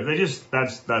 270, whatever.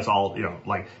 That's all,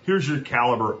 like, here's your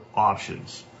caliber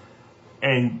options.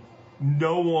 And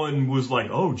no one was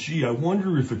like, oh, gee, I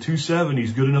wonder if a 270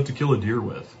 is good enough to kill a deer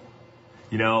with.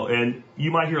 And you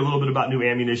might hear a little bit about new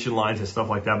ammunition lines and stuff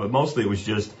like that, but mostly it was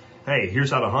just, hey, here's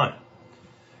how to hunt.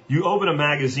 You open a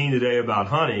magazine today about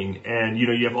hunting, and,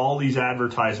 you have all these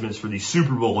advertisements for these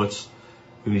super bullets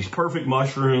and these perfect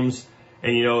mushrooms.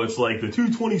 And, it's like the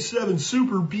 227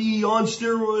 Super B on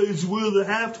steroids with a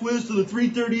half twist of the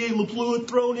 338 LaPlua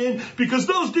thrown in because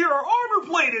those deer are armor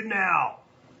plated now,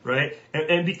 right?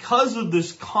 And because of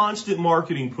this constant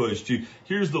marketing push to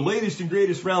here's the latest and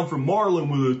greatest round from Marlin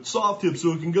with a soft tip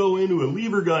so it can go into a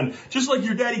lever gun, just like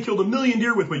your daddy killed 1 million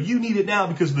deer with, but you need it now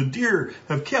because the deer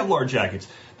have Kevlar jackets.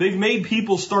 They've made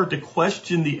people start to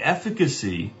question the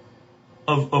efficacy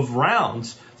of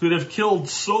rounds that have killed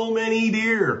so many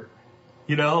deer.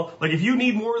 Like if you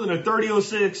need more than a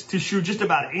 30-06 to shoot just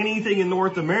about anything in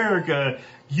North America,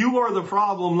 you are the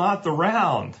problem, not the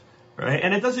round, right?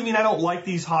 And it doesn't mean I don't like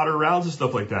these hotter rounds and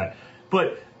stuff like that,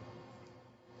 but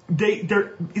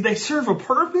they serve a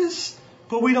purpose,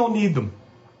 but we don't need them,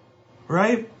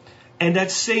 right? And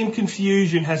that same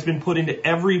confusion has been put into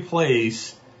every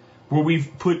place where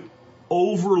we've put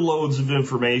overloads of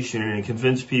information and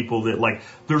convince people that like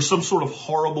there's some sort of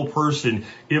horrible person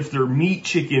if their meat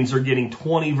chickens are getting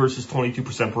 20 versus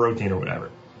 22% protein or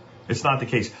whatever. It's not the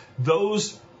case.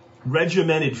 Those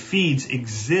regimented feeds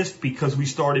exist because we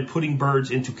started putting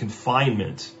birds into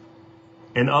confinement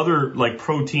and other like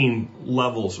protein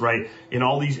levels, right? In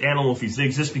all these animal feeds, they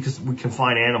exist because we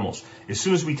confine animals. As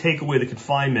soon as we take away the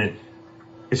confinement,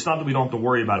 it's not that we don't have to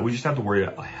worry about it. We just have to worry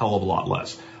a hell of a lot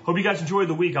less. Hope you guys enjoyed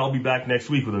the week. I'll be back next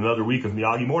week with another week of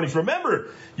Miyagi Mornings. Remember,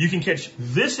 you can catch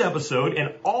this episode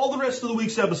and all the rest of the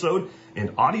week's episode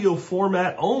in audio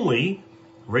format only,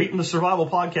 right in the Survival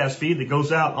Podcast feed that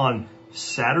goes out on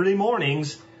Saturday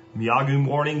mornings, Miyagi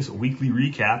Mornings Weekly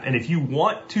Recap. And if you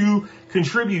want to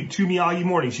contribute to Miyagi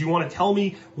Mornings, you want to tell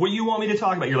me what you want me to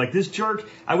talk about. You're like, this jerk,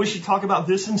 I wish you'd talk about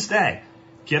this instead.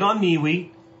 Get on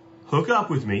MeWe, hook up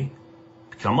with me,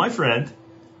 become my friend.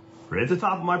 Right at the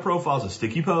top of my profile is a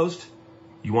sticky post.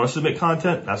 You want to submit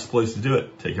content? That's the place to do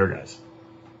it. Take care, guys.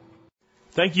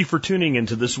 Thank you for tuning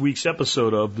into this week's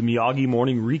episode of the Miyagi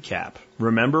Morning Recap.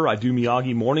 Remember, I do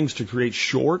Miyagi Mornings to create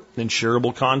short and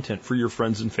shareable content for your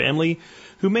friends and family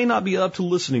who may not be up to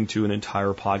listening to an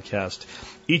entire podcast.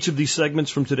 Each of these segments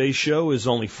from today's show is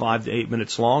only 5 to 8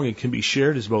 minutes long and can be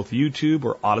shared as both YouTube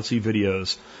or Odyssey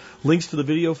videos. Links to the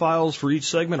video files for each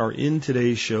segment are in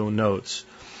today's show notes.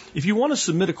 If you want to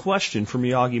submit a question for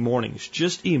Miyagi Mornings,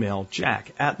 just email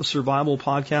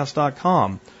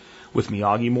jack@thesurvivalpodcast.com with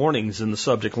Miyagi Mornings in the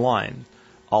subject line.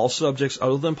 All subjects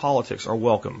other than politics are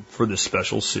welcome for this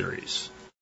special series.